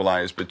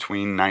metabolized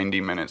between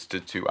 90 minutes to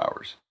 2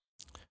 hours.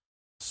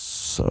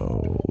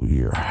 So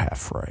you're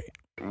half right.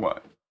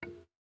 What?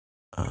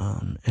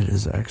 It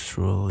is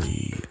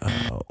actually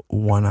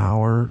 1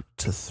 hour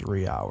to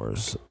 3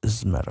 hours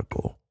is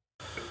medical.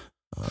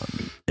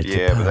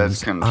 Yeah, but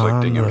that's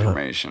conflicting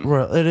information.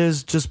 Well, it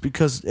is just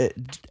because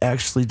it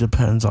actually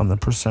depends on the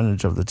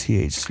percentage of the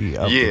THC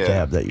of the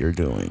dab that you're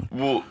doing.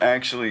 Well,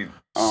 actually,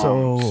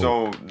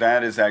 so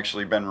that has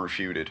actually been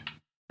refuted.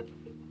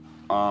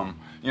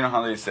 You know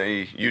how they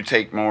say you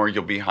take more,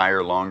 you'll be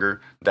higher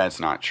longer? That's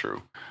not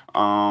true.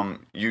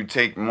 You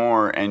take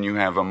more and you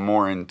have a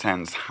more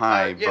intense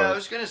high. Yeah, but I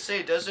was gonna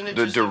say, doesn't it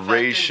the just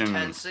duration? affect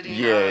intensity?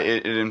 Yeah,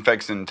 it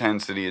affects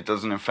intensity. It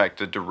doesn't affect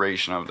the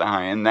duration of the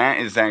high, and that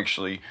is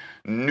actually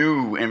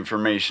new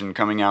information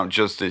coming out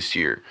just this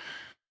year.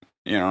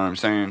 You know what I'm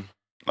saying?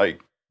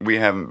 Like, we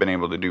haven't been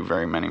able to do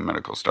very many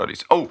medical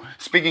studies. Oh,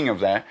 speaking of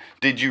that,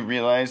 did you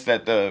realize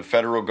that the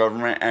federal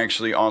government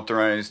actually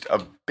authorized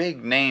a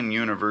big name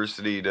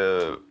university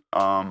to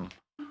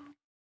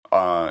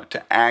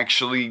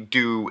actually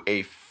do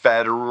a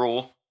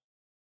federal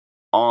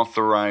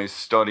authorized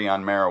study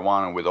on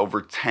marijuana with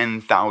over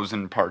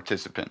 10,000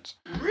 participants?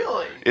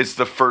 Really? It's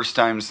the first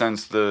time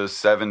since the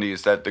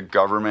 70s that the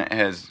government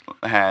has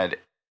had,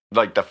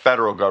 like the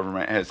federal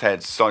government has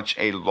had such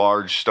a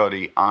large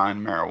study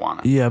on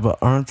marijuana. Yeah, but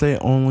aren't they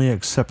only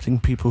accepting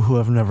people who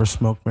have never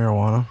smoked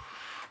marijuana?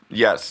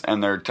 Yes,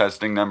 and they're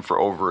testing them for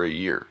over a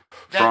year.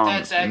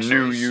 That's From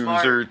new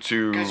user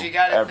to because you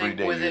gotta everyday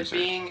think with user. it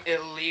being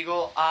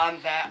illegal on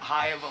that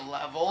high of a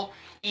level,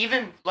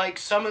 even like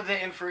some of the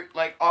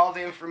all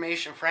the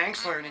information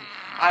Frank's learning,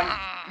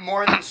 I'm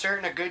more than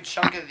certain a good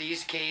chunk of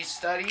these case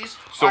studies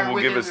So are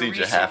we'll give within us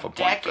the each a half a recent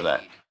point for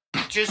that.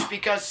 decade. Just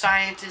because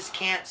scientists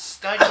can't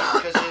study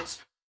it because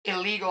it's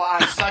illegal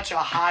on such a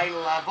high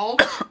level,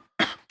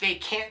 they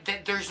can't.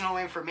 There's no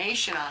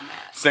information on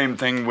that. Same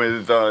thing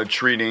with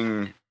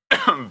treating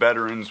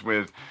veterans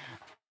with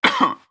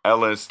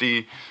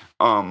LSD.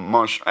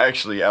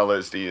 Actually,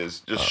 LSD is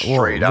just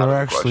straight out of the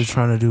They're actually question.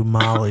 trying to do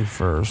Molly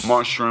first.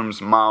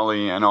 Mushrooms,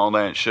 Molly, and all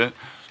that shit.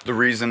 The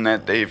reason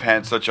that they've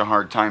had such a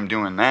hard time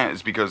doing that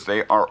is because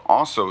they are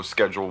also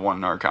Schedule I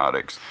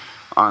narcotics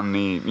on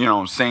the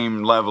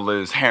same level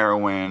as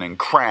heroin and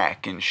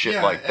crack and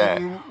shit like that,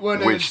 and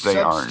when which a they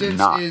are substance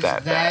not is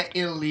that bad.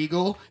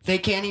 illegal, they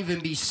can't even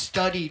be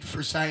studied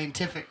for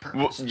scientific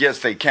Well, purposes. yes,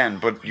 they can,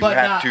 but you but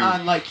have not to.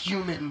 on like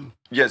human.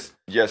 Yes,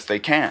 they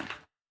can.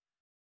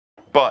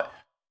 But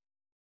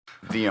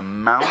the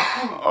amount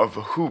of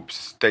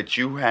hoops that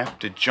you have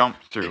to jump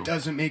through. It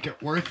doesn't make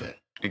it worth it.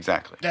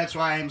 Exactly. That's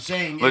why I'm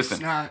saying Listen,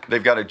 it's not.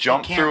 they've got to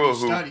jump can't through a be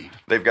hoop. studied.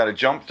 They've got to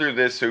jump through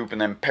this hoop and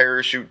then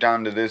parachute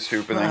down to this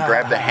hoop and then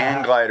grab the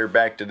hang glider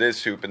back to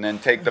this hoop and then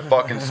take the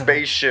fucking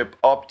spaceship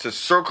up to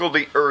circle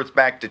the Earth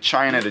back to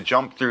China to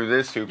jump through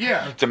this hoop.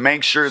 Yeah. To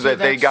make sure So that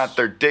they that's- got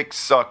their dick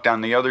sucked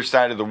on the other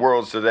side of the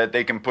world so that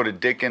they can put a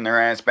dick in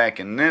their ass back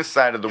in this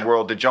side of the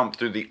world to jump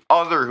through the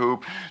other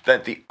hoop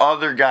that the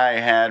other guy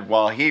had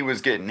while he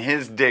was getting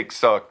his dick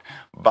sucked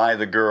by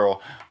the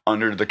girl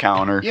under the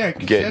counter, Yeah,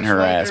 'cause getting that's her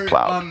why ass they're,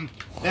 plowed.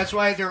 That's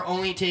why they're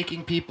only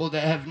taking people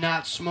that have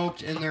not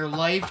smoked in their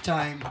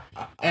lifetime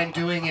and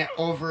doing it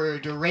over a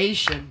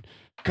duration.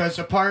 Because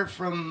apart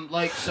from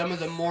like some of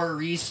the more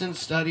recent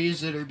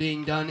studies that are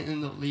being done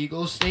in the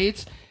legal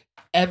states,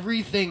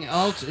 everything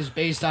else is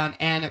based on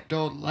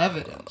anecdotal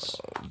evidence.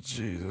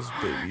 Jesus,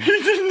 baby. He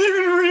didn't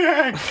even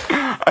react.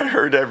 I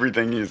heard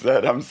everything you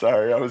said. I'm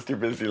sorry. I was too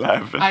busy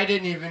laughing. I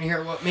didn't even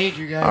hear what made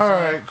you guys. All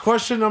laugh. right,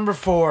 question number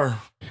 4.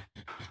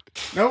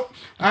 Nope.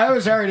 I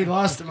was already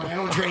lost in my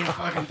own train of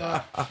fucking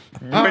thought.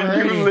 When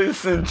Alrighty. you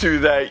listen to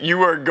that,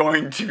 you are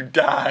going to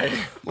die.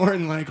 More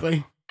than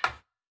likely.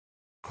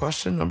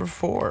 Question number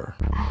 4.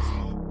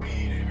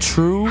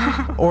 True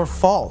or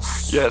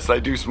false? Yes, I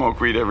do smoke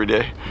weed every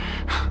day.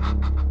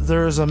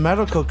 There is a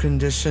medical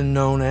condition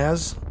known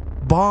as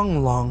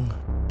bong lung.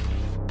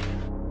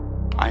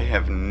 I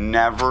have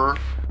never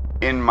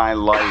in my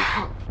life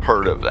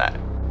heard of that.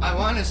 I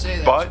want to say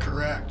that's But-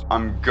 correct.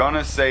 I'm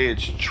gonna say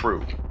it's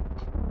true.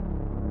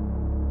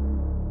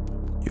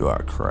 You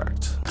are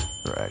correct.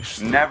 There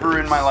actually Never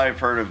in my life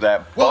heard of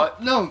that, Well,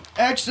 but no,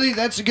 actually,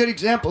 that's a good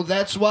example.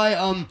 That's why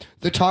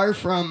the tar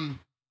from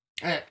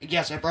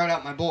yes, I brought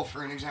out my bowl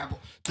for an example.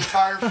 The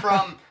tar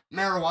from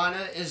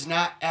marijuana is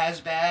not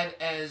as bad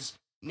as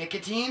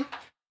nicotine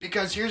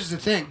because here's the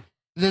thing: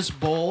 this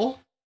bowl,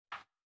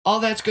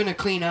 all that's gonna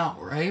clean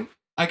out, right?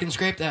 I can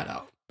scrape that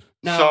out.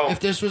 Now, So- if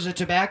this was a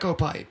tobacco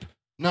pipe,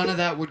 none of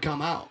that would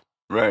come out.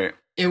 right.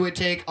 It would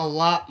take a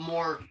lot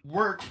more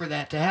work for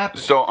that to happen.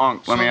 So,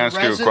 Unc, let me ask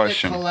you a resin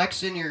question. that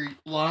collects in your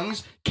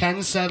lungs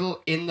can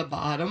settle in the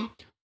bottom,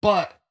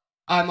 but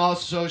I'm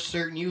also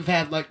certain you've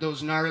had like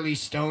those gnarly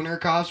stoner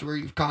coughs where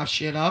you've coughed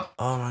shit up.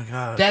 Oh my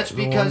god. That's the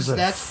because ones that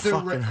that's the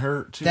fucking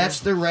hurt too. That's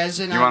the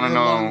resin You on wanna your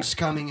know- lungs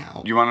coming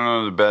out. You want to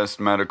know the best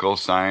medical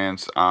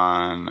science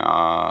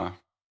on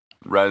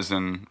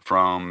resin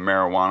from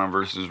marijuana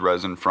versus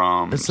resin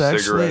from It's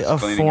actually cigarettes a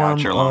cleaning out form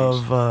your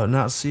lungs? of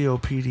not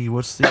COPD.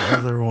 What's the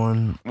other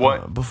one?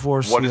 What?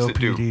 Before What does it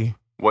do? COPD?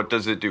 What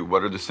does it do?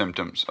 What are the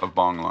symptoms of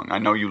bong lung? I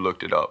know you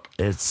looked it up.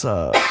 It's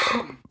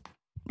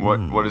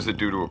What does it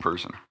do to a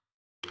person?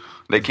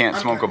 They can't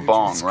I'm smoke a confused.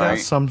 bong, it's right? got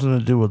something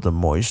to do with the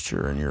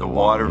moisture in your The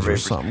water lungs or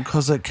vapors. something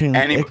because it can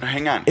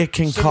Hang on. it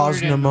can Similar cause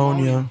to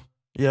pneumonia. pneumonia.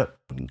 Yep,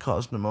 it can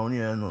cause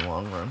pneumonia in the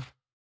long run.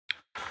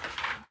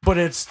 But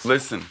it's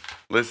Listen.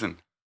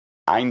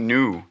 I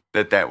knew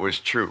that was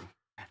true.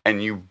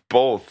 And you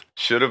both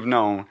should have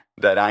known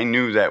that I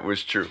knew that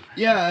was true.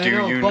 Yeah, I Do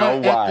know, you but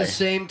know at why? the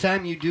same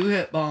time you do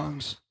hit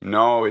bongs.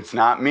 No, it's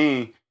not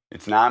me.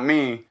 It's not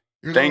me.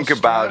 Your Think little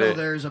about straddle it.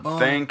 There's a bong.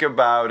 Think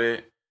about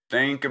it.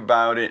 Think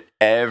about it.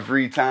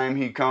 Every time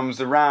he comes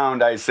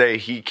around, I say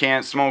he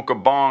can't smoke a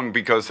bong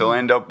because he'll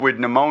end up with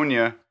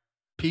pneumonia.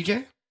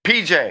 PJ?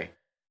 PJ,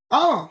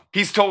 Oh,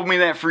 he's told me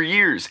that for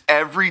years.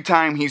 Every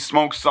time he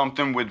smokes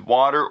something with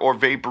water or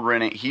vapor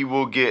in it, he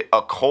will get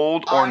a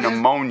cold or Honest-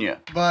 pneumonia.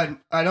 but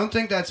I don't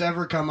think that's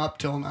ever come up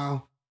till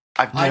now.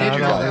 I've I didn't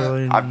told you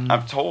know that. that.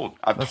 I've told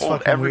That's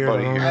told fucking weird,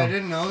 everybody I don't here. know. I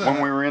didn't know that.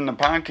 When we were in the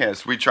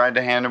podcast, we tried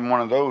to hand him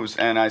one of those,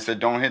 and I said,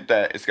 "Don't hit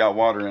that. It's got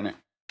water in it."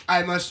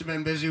 I must have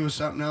been busy with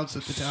something else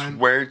at the time.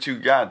 Swear to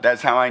God,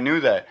 that's how I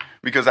knew that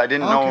because I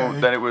didn't know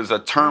Okay. that it was a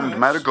termed that's-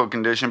 medical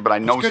condition, but I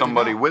know good to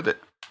somebody know. with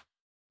it.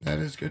 That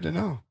is good to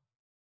know.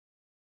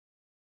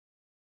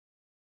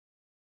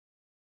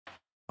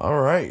 all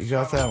right. You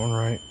got that one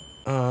right.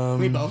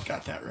 We both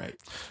got that right.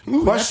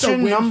 Ooh, that's a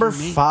Question win number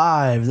for me.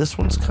 5. This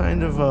one's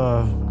kind of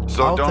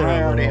So out don't there I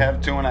a already little.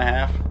 have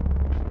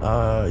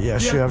 2.5?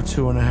 Yes, you Yeah. have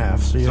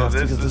 2.5. So you So have to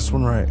this get is- this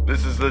one right.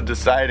 This is the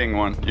deciding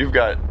one. You've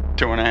got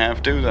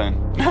 2.5 too, then.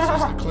 This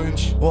is the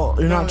clinch. Well,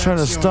 you're No, not trying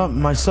to that's the stump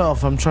only-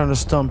 myself. I'm trying to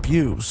stump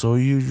you. So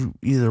you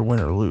either win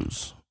or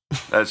lose.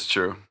 That's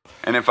true.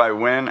 And if I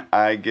win,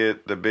 I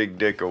get the Big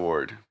Dick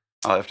Award.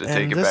 I'll have to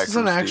take And it this back is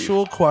from an Steve.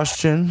 actual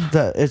question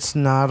that it's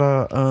not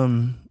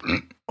the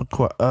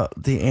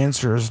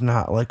answer is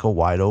not like a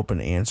wide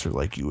open answer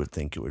like you would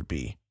think it would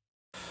be.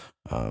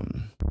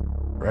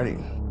 Ready?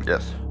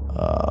 Yes.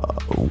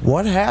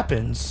 What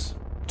happens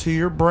to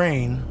your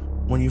brain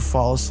when you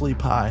fall asleep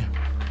high?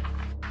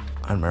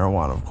 On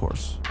marijuana, of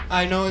course.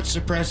 I know it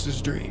suppresses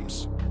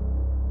dreams.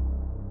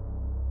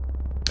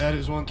 That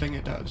is one thing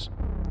it does.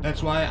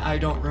 That's why I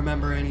don't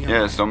remember any of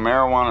Yeah, it. so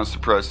marijuana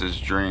suppresses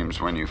dreams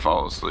when you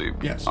fall asleep.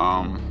 Yes.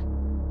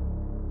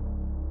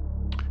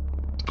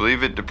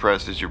 Believe it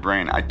depresses your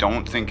brain. I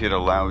don't think it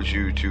allows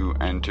you to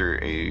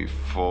enter a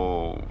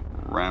full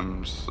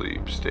REM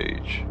sleep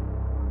stage.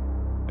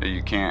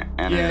 You can't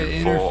enter Yeah,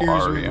 it full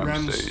interferes with REM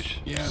REM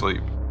stage yeah.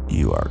 sleep.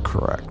 You are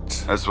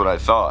correct. That's what I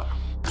thought.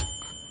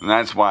 And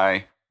that's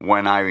why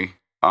when I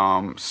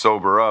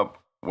sober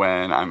up,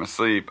 when I'm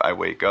asleep, I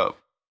wake up.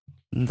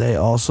 They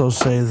also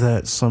say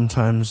that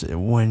sometimes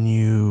when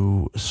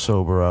you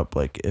sober up,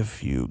 like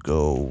if you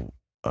go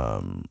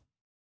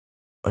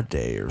a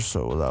day or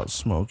so without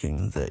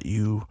smoking, that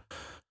you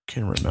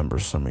can remember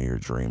some of your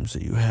dreams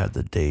that you had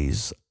the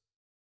days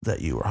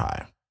that you were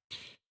high.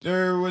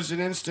 There was an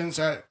instance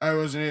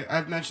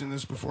I've mentioned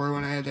this before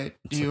when I had that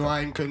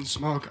DUI and couldn't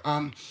smoke.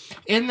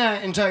 In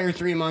that entire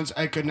 3 months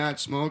I could not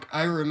smoke.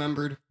 I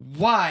remembered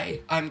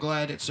why I'm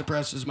glad it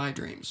suppresses my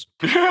dreams.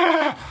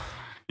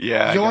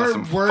 Yeah, I got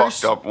some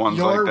fucked up ones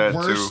your like that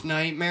worst too.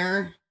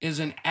 nightmare is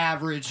an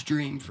average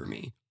dream for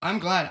me. I'm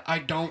glad I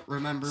don't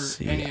remember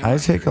any of I my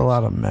take a dreams.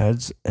 lot of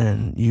meds,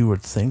 and you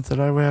would think that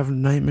I would have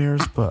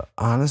nightmares, but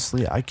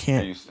honestly, I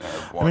can't. used to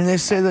have I mean, they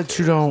say that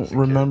you don't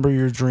remember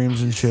your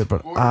dreams and shit,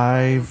 but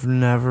I've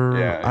never.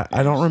 Yeah,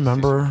 I don't you used to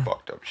see some remember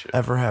fucked up shit.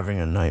 ever having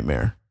a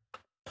nightmare.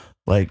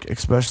 Like,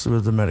 especially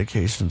with the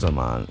medications I'm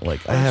on.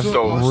 Like, I have That's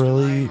what most of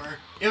really. mine were.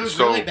 It was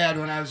So- really bad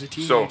when I was a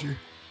teenager.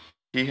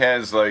 He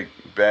has like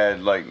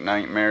bad like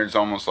nightmares,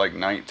 almost like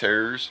night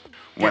terrors.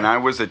 When Yeah. I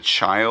was a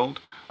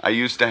child, I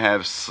used to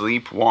have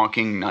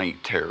sleepwalking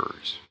night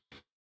terrors.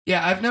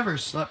 Yeah, I've never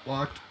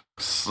sleepwalked.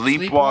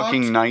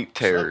 Sleepwalking Sleepwalked? night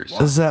terrors.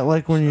 Is that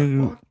like when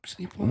you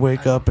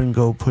wake up and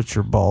go put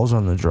your balls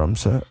on the drum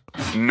set?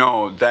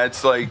 No,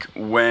 that's like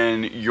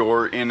when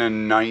you're in a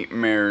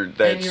nightmare you're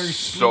that's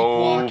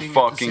so sleepwalking at the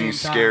fucking same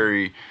time.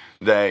 scary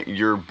that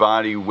your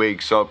body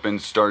wakes up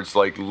and starts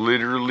like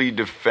literally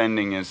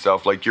defending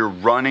itself, like you're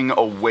running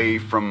away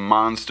from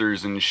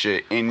monsters and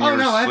shit in your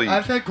sleep.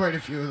 I've had quite a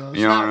few of those.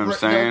 You know what I'm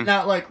saying?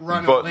 Not like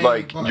run but away,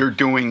 like but you're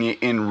doing it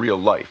in real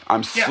life.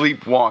 I'm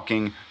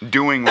sleepwalking,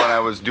 doing what I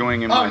was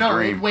doing in my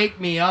dream. It'd wake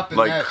me up and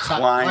Like that's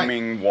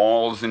climbing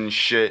walls and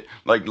shit.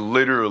 Like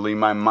literally,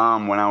 my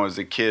mom, when I was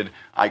a kid,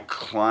 I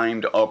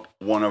climbed up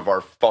one of our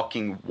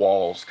fucking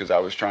walls because I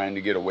was trying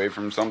to get away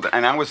from something,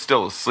 and I was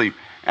still asleep,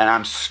 and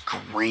I'm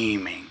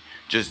screaming,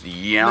 just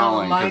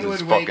yelling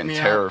because it's fucking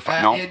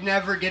terrifying. No, it'd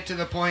never get to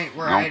the point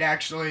where I'd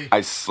actually.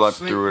 I slept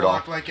through it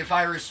all. Like if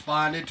I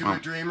responded to a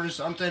dream or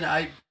something,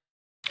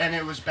 and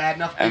it was bad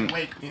enough, it'd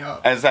wake me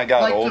up. As I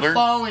got older, like the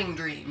falling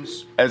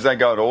dreams. As I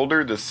got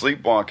older, the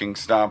sleepwalking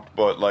stopped,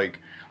 but like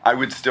I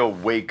would still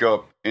wake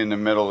up in the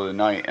middle of the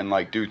night and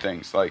like do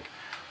things. Like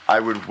I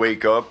would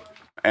wake up,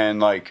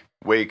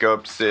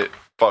 sit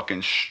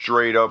fucking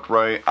straight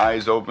upright,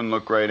 eyes open,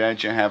 look right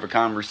at you, have a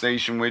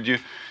conversation with you,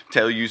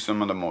 tell you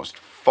some of the most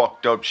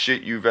fucked up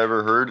shit you've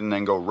ever heard, and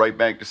then go right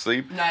back to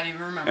sleep. Not even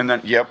remember. And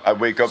then, I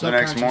wake up the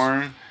next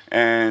morning,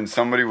 and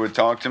somebody would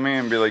talk to me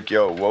and be like,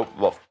 yo, what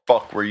the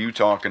fuck were you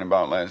talking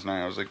about last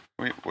night? I was like,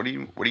 wait, what do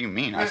you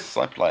mean? I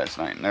slept last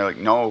night. And they're like,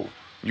 no,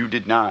 you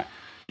did not.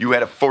 You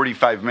had a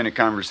 45-minute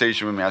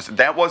conversation with me. I said,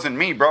 that wasn't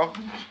me, bro.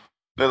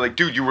 They're like,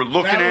 dude, you were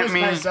looking at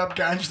me. That was my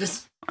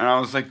subconscious. And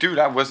I was like, dude,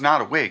 I was not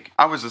awake.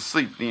 I was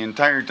asleep the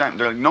entire time.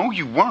 They're like, no,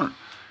 you weren't.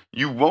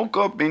 You woke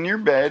up in your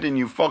bed and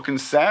you fucking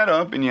sat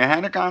up and you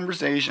had a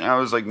conversation. I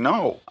was like,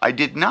 no, I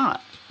did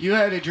not. You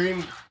had a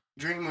dream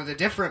with a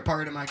different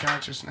part of my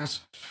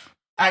consciousness.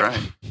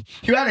 Right.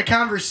 You had a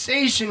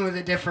conversation with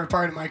a different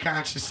part of my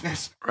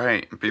consciousness.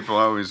 Right. People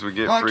always would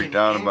get Fucking freaked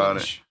out English. about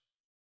it.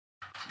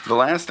 The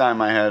last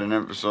time I had an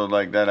episode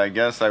like that, I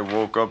guess I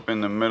woke up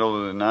in the middle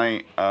of the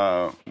night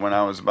when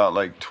I was about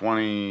like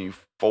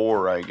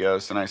 24, I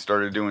guess, and I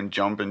started doing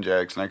jumping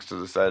jacks next to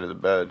the side of the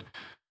bed.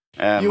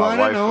 And my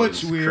wife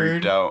was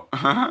freaked out.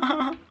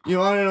 You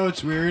want to know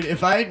what's weird?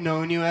 If I had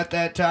known you at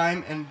that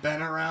time and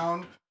been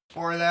around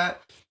for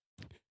that,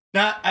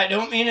 I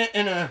don't mean it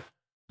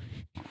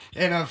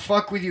in a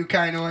fuck with you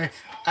kind of way.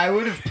 I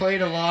would have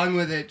played along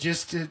with it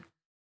just to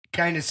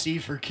kind of see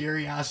for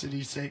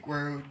curiosity's sake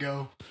where it would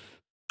go.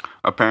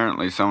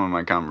 Apparently, some of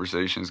my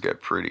conversations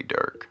get pretty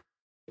dark.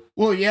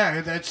 Well,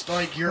 yeah, that's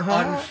like your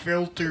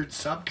unfiltered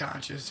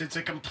subconscious. It's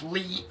a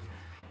complete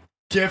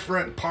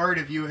different part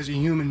of you as a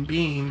human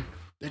being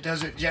that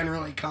doesn't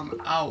generally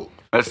come out.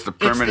 That's the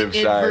primitive it's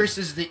the side. It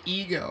versus the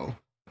ego.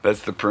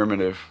 That's the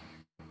primitive.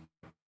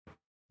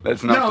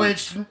 That's nothing. No,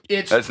 it's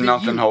that's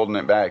nothing holding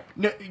it back.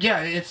 No,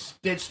 yeah, it's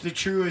the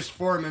truest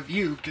form of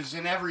you, because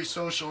in every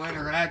social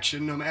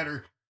interaction, no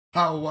matter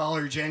how well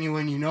or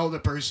genuine you know the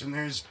person,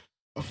 there's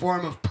a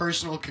form of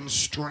personal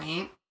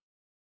constraint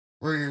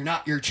where you're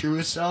not your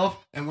truest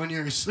self. And when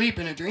you're asleep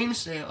in a dream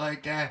state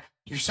like that,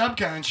 your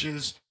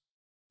subconscious,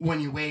 when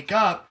you wake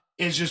up,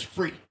 is just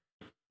free.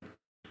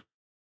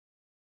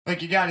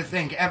 Like, you got to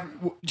think,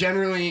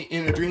 generally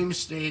in a dream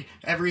state,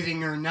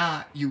 everything you're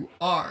not, you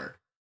are.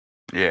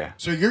 Yeah.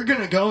 So you're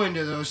going to go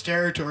into those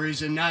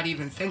territories and not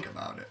even think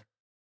about it.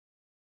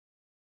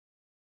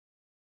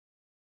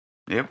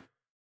 Yep.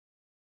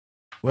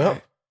 Well,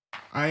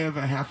 I have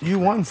a half. You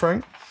won,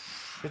 Frank.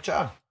 Good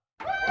job.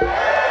 It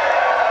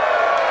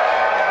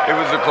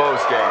was a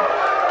close game.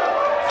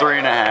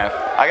 3.5.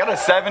 I got a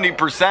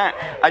 70%.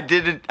 I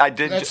did it.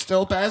 That's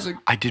still passing.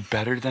 I did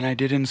better than I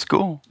did in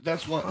school.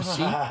 That's what a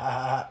C.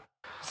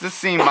 It's a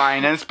C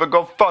minus, but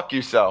go fuck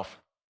yourself.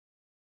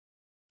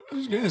 I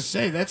was gonna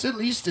say that's at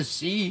least a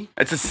C.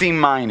 It's a C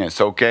minus,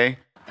 okay?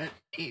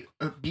 A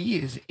B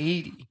is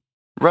 80.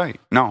 Right.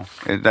 No,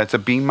 that's a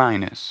B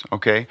minus,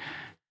 okay?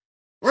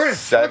 Where the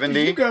fuck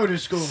did you go to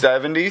school?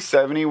 70,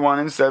 71,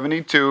 and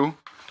 72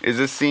 is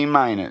a C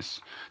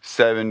minus.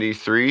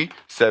 73,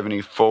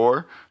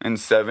 74, and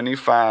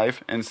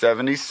 75, and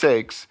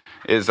 76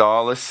 is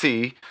all a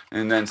C.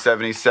 And then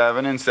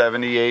 77 and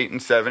 78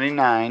 and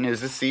 79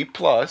 is a C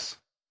plus,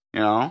 you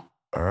know?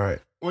 All right.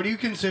 What do you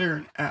consider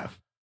an F?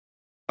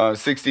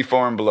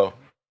 64 and below.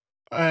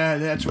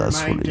 That's where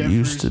That's mine what it differs.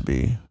 used to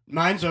be.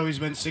 Mine's always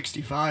been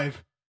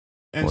 65.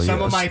 And Well, some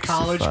yeah, of my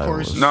college 65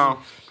 courses... was- No,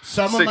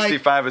 Some of my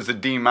 65 is a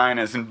D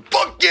minus, and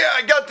fuck yeah,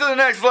 I got to the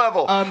next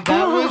level. that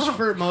was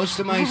for most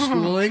of my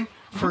schooling.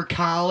 For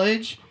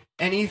college,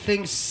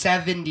 anything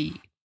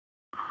 70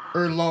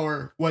 or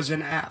lower was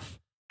an F.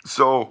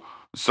 So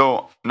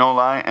no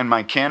lie, and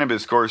my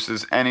cannabis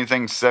courses,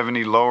 anything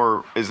 70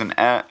 lower is an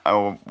F,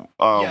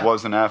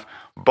 was an F.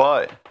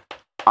 But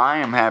I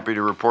am happy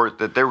to report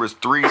that there was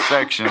 3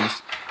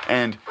 sections,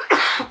 and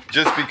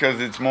just because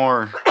it's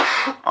more,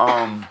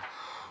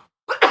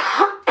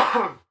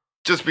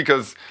 just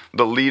because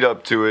the lead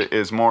up to it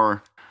is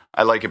more,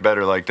 I like it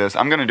better like this.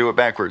 I'm gonna do it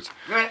backwards.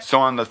 So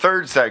on the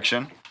 3rd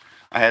section,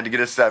 I had to get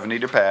a 70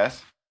 to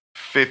pass,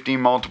 50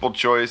 multiple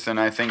choice, and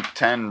I think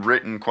 10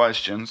 written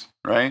questions,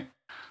 right?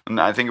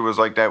 And I think it was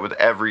like that with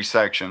every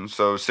section.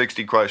 So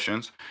 60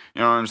 questions.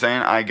 You know what I'm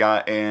saying? I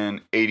got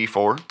an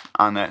 84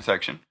 on that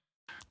section.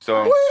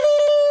 So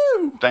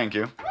too. Thank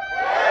you.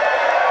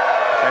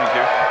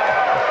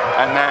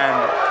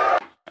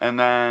 And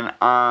then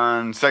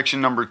on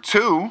section number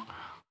 2,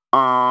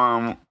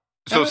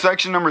 so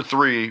section number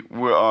 3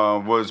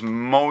 was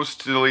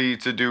mostly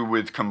to do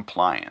with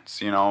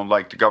compliance,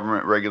 like the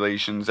government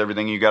regulations,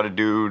 everything you got to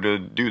do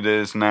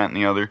this and that and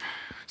the other.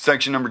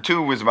 Section number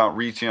 2 was about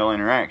retail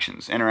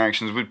interactions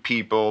with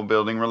people,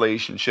 building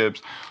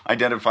relationships,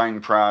 identifying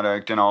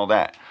product, and all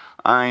that.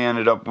 I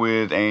ended up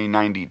with a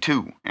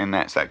 92 in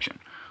that section.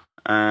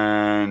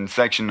 And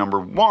section number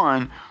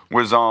 1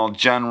 was all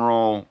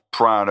general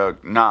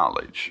product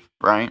knowledge,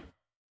 right?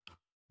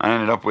 I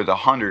ended up with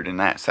 100 in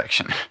that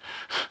section.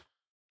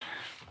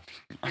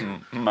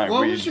 What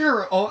was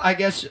your,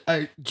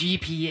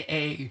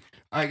 GPA,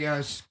 I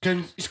guess?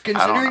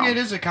 Considering it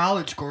is a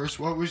college course,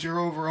 what was your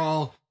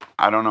overall...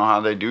 I don't know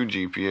how they do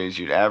GPAs.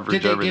 You'd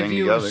average everything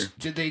together.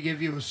 Did they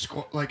give you a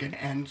score, like an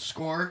end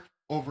score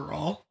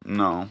overall?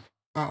 No.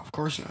 Oh, of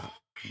course not.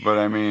 But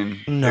I mean,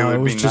 no, it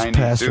was just 92.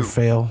 pass or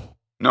fail.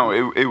 No,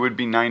 it would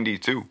be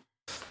 92.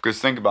 Because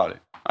think about it.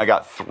 I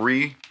got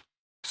 3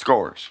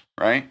 scores,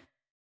 right?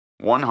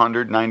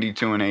 100,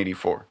 92, and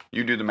 84.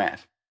 You do the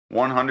math.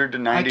 100 to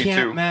 92. I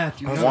can't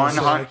math. You know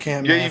 100. I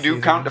can't Yeah, math you do.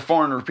 either. Count to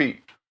 4 and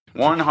repeat.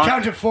 100.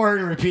 Count to 4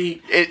 and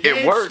repeat.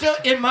 It works. Still,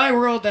 in my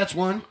world, that's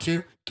 1,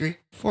 2, 3,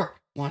 4.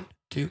 1,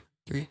 2,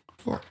 3,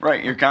 4.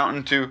 Right, you're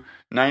counting to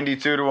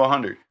 92 to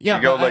 100. Yeah,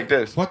 you go like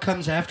this. What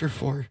comes after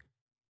 4?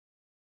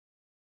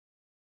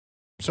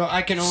 So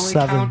I can only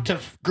 7. count to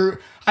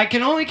I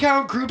can only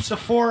count groups of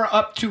 4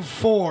 up to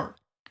 4.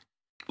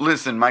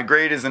 Listen, my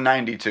grade is a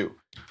 92.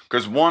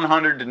 Because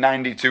 100 to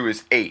 92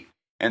 is 8.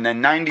 And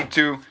then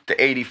 92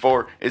 to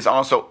 84 is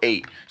also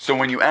 8. So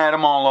when you add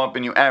them all up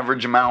and you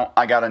average them out,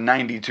 I got a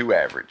 92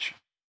 average.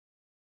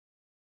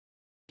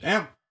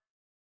 Damn.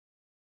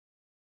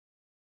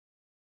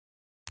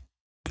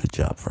 Good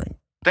job, Frank.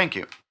 Thank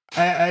you.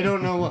 I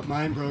don't know what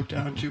mine broke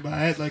down to, but I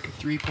had like a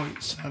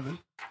 3.7.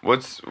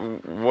 What's a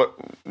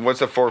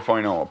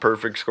 4.0? A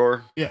perfect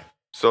score? Yeah.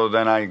 So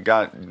then I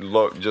got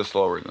just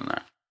lower than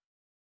that.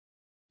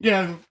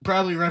 Yeah,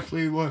 probably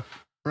roughly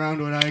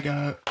around what I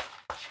got.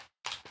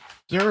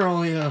 There were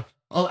only a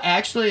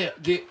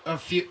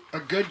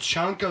good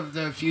chunk of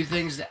the few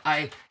things that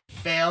I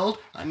failed,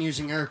 I'm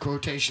using air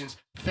quotations,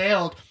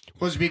 failed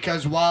was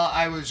because while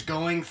I was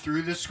going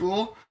through the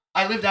school,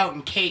 I lived out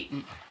in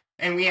Caton,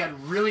 and we had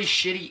really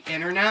shitty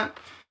internet.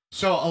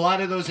 So a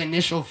lot of those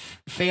initial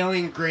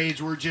failing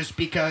grades were just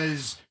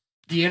because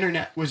the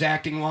internet was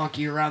acting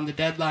wonky around the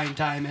deadline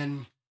time,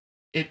 and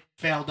it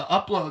failed to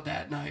upload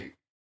that night.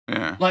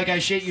 Yeah. Like, I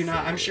shit you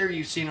not, I'm sure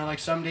you've seen it, like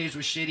some days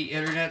with shitty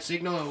internet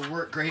signal, it'll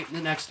work great, and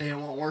the next day it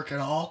won't work at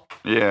all.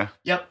 Yeah.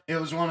 Yep, it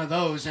was one of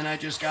those, and I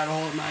just got a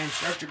hold of my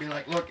instructor, be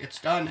like, look, it's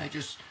done. I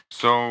just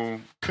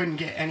couldn't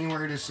get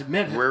anywhere to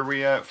submit it. Where are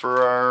we at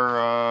for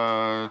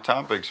our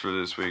topics for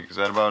this week? Is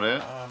that about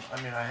it?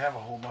 I mean, I have a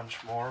whole bunch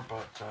more,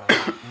 but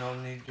no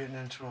need getting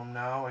into them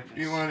now.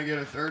 You want to get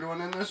a third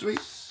one in this week,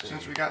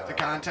 since we got the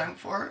content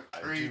for it?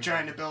 Or are you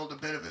trying to build a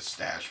bit of a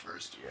stash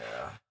first?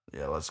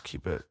 Yeah, let's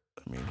keep it.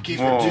 I mean, Keep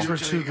Well, it these were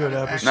until you 2 good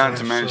got it back. episodes. Not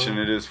to mention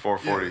so- it is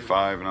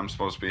 4:45, and I'm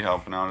supposed to be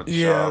helping out at the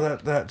Yeah,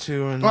 shop. that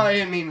too. And Well, I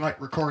didn't mean like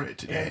record it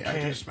today. I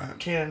just meant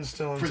Can's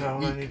still in for the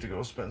town. I week. need to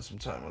go spend some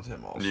time with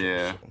him also.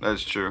 Yeah, so.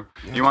 that's true.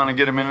 You want to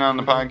get him in on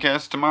the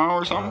podcast tomorrow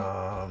or something?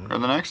 Or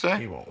the next He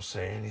day? won't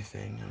say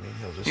anything. I mean,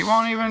 he'll just. He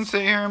won't even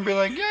sit here and be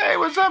like, "Hey,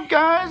 what's up,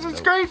 guys?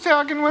 It's great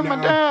talking with my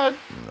No. dad."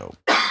 Nope.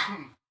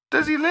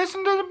 Does he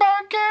listen to the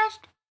podcast?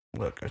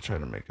 Look, I try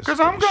to make a.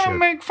 Because I'm going to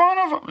make fun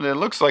of him. It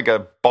looks like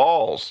a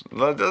balls.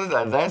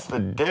 That's the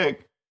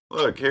dick.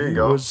 Look, here you You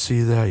go. would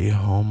see that, you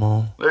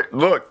homo. There,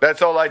 look,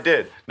 that's all I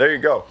did. There you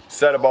go.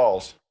 Set of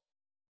balls.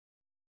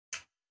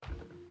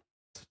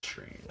 It's a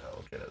tree. I'll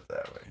look at it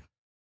that way.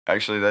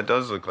 Actually, that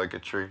does look like a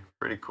tree.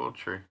 Pretty cool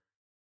tree.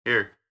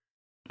 Here.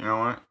 You know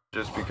what?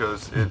 Just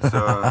because it's,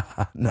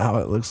 Now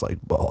it looks like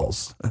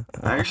balls.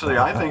 actually,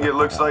 I think it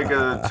looks like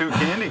 2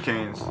 candy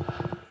canes.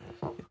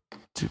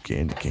 2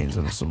 candy canes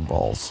and some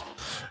balls.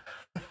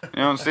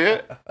 You don't see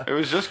it? It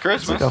was just It's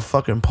Christmas. like a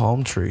fucking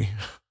palm tree.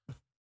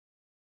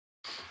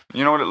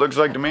 You know what it looks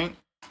like to me?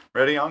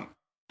 Ready, on?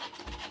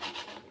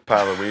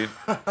 Pile of weed.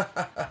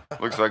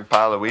 Looks like a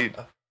pile of weed.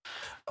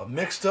 A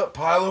mixed up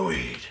pile of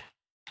weed.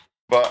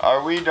 But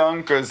are we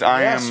done? Because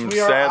I am we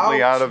are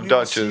sadly out of We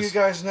will see you Dutchess.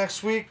 guys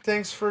next week.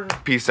 Thanks for.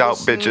 Peace out,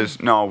 listening.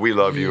 bitches. No, we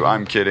love you.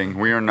 I'm kidding.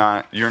 We are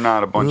not. You're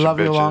not a bunch Love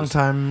of bitches. you a long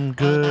time.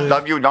 Good.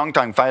 Love you long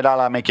time.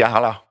 $5 make you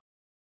holla.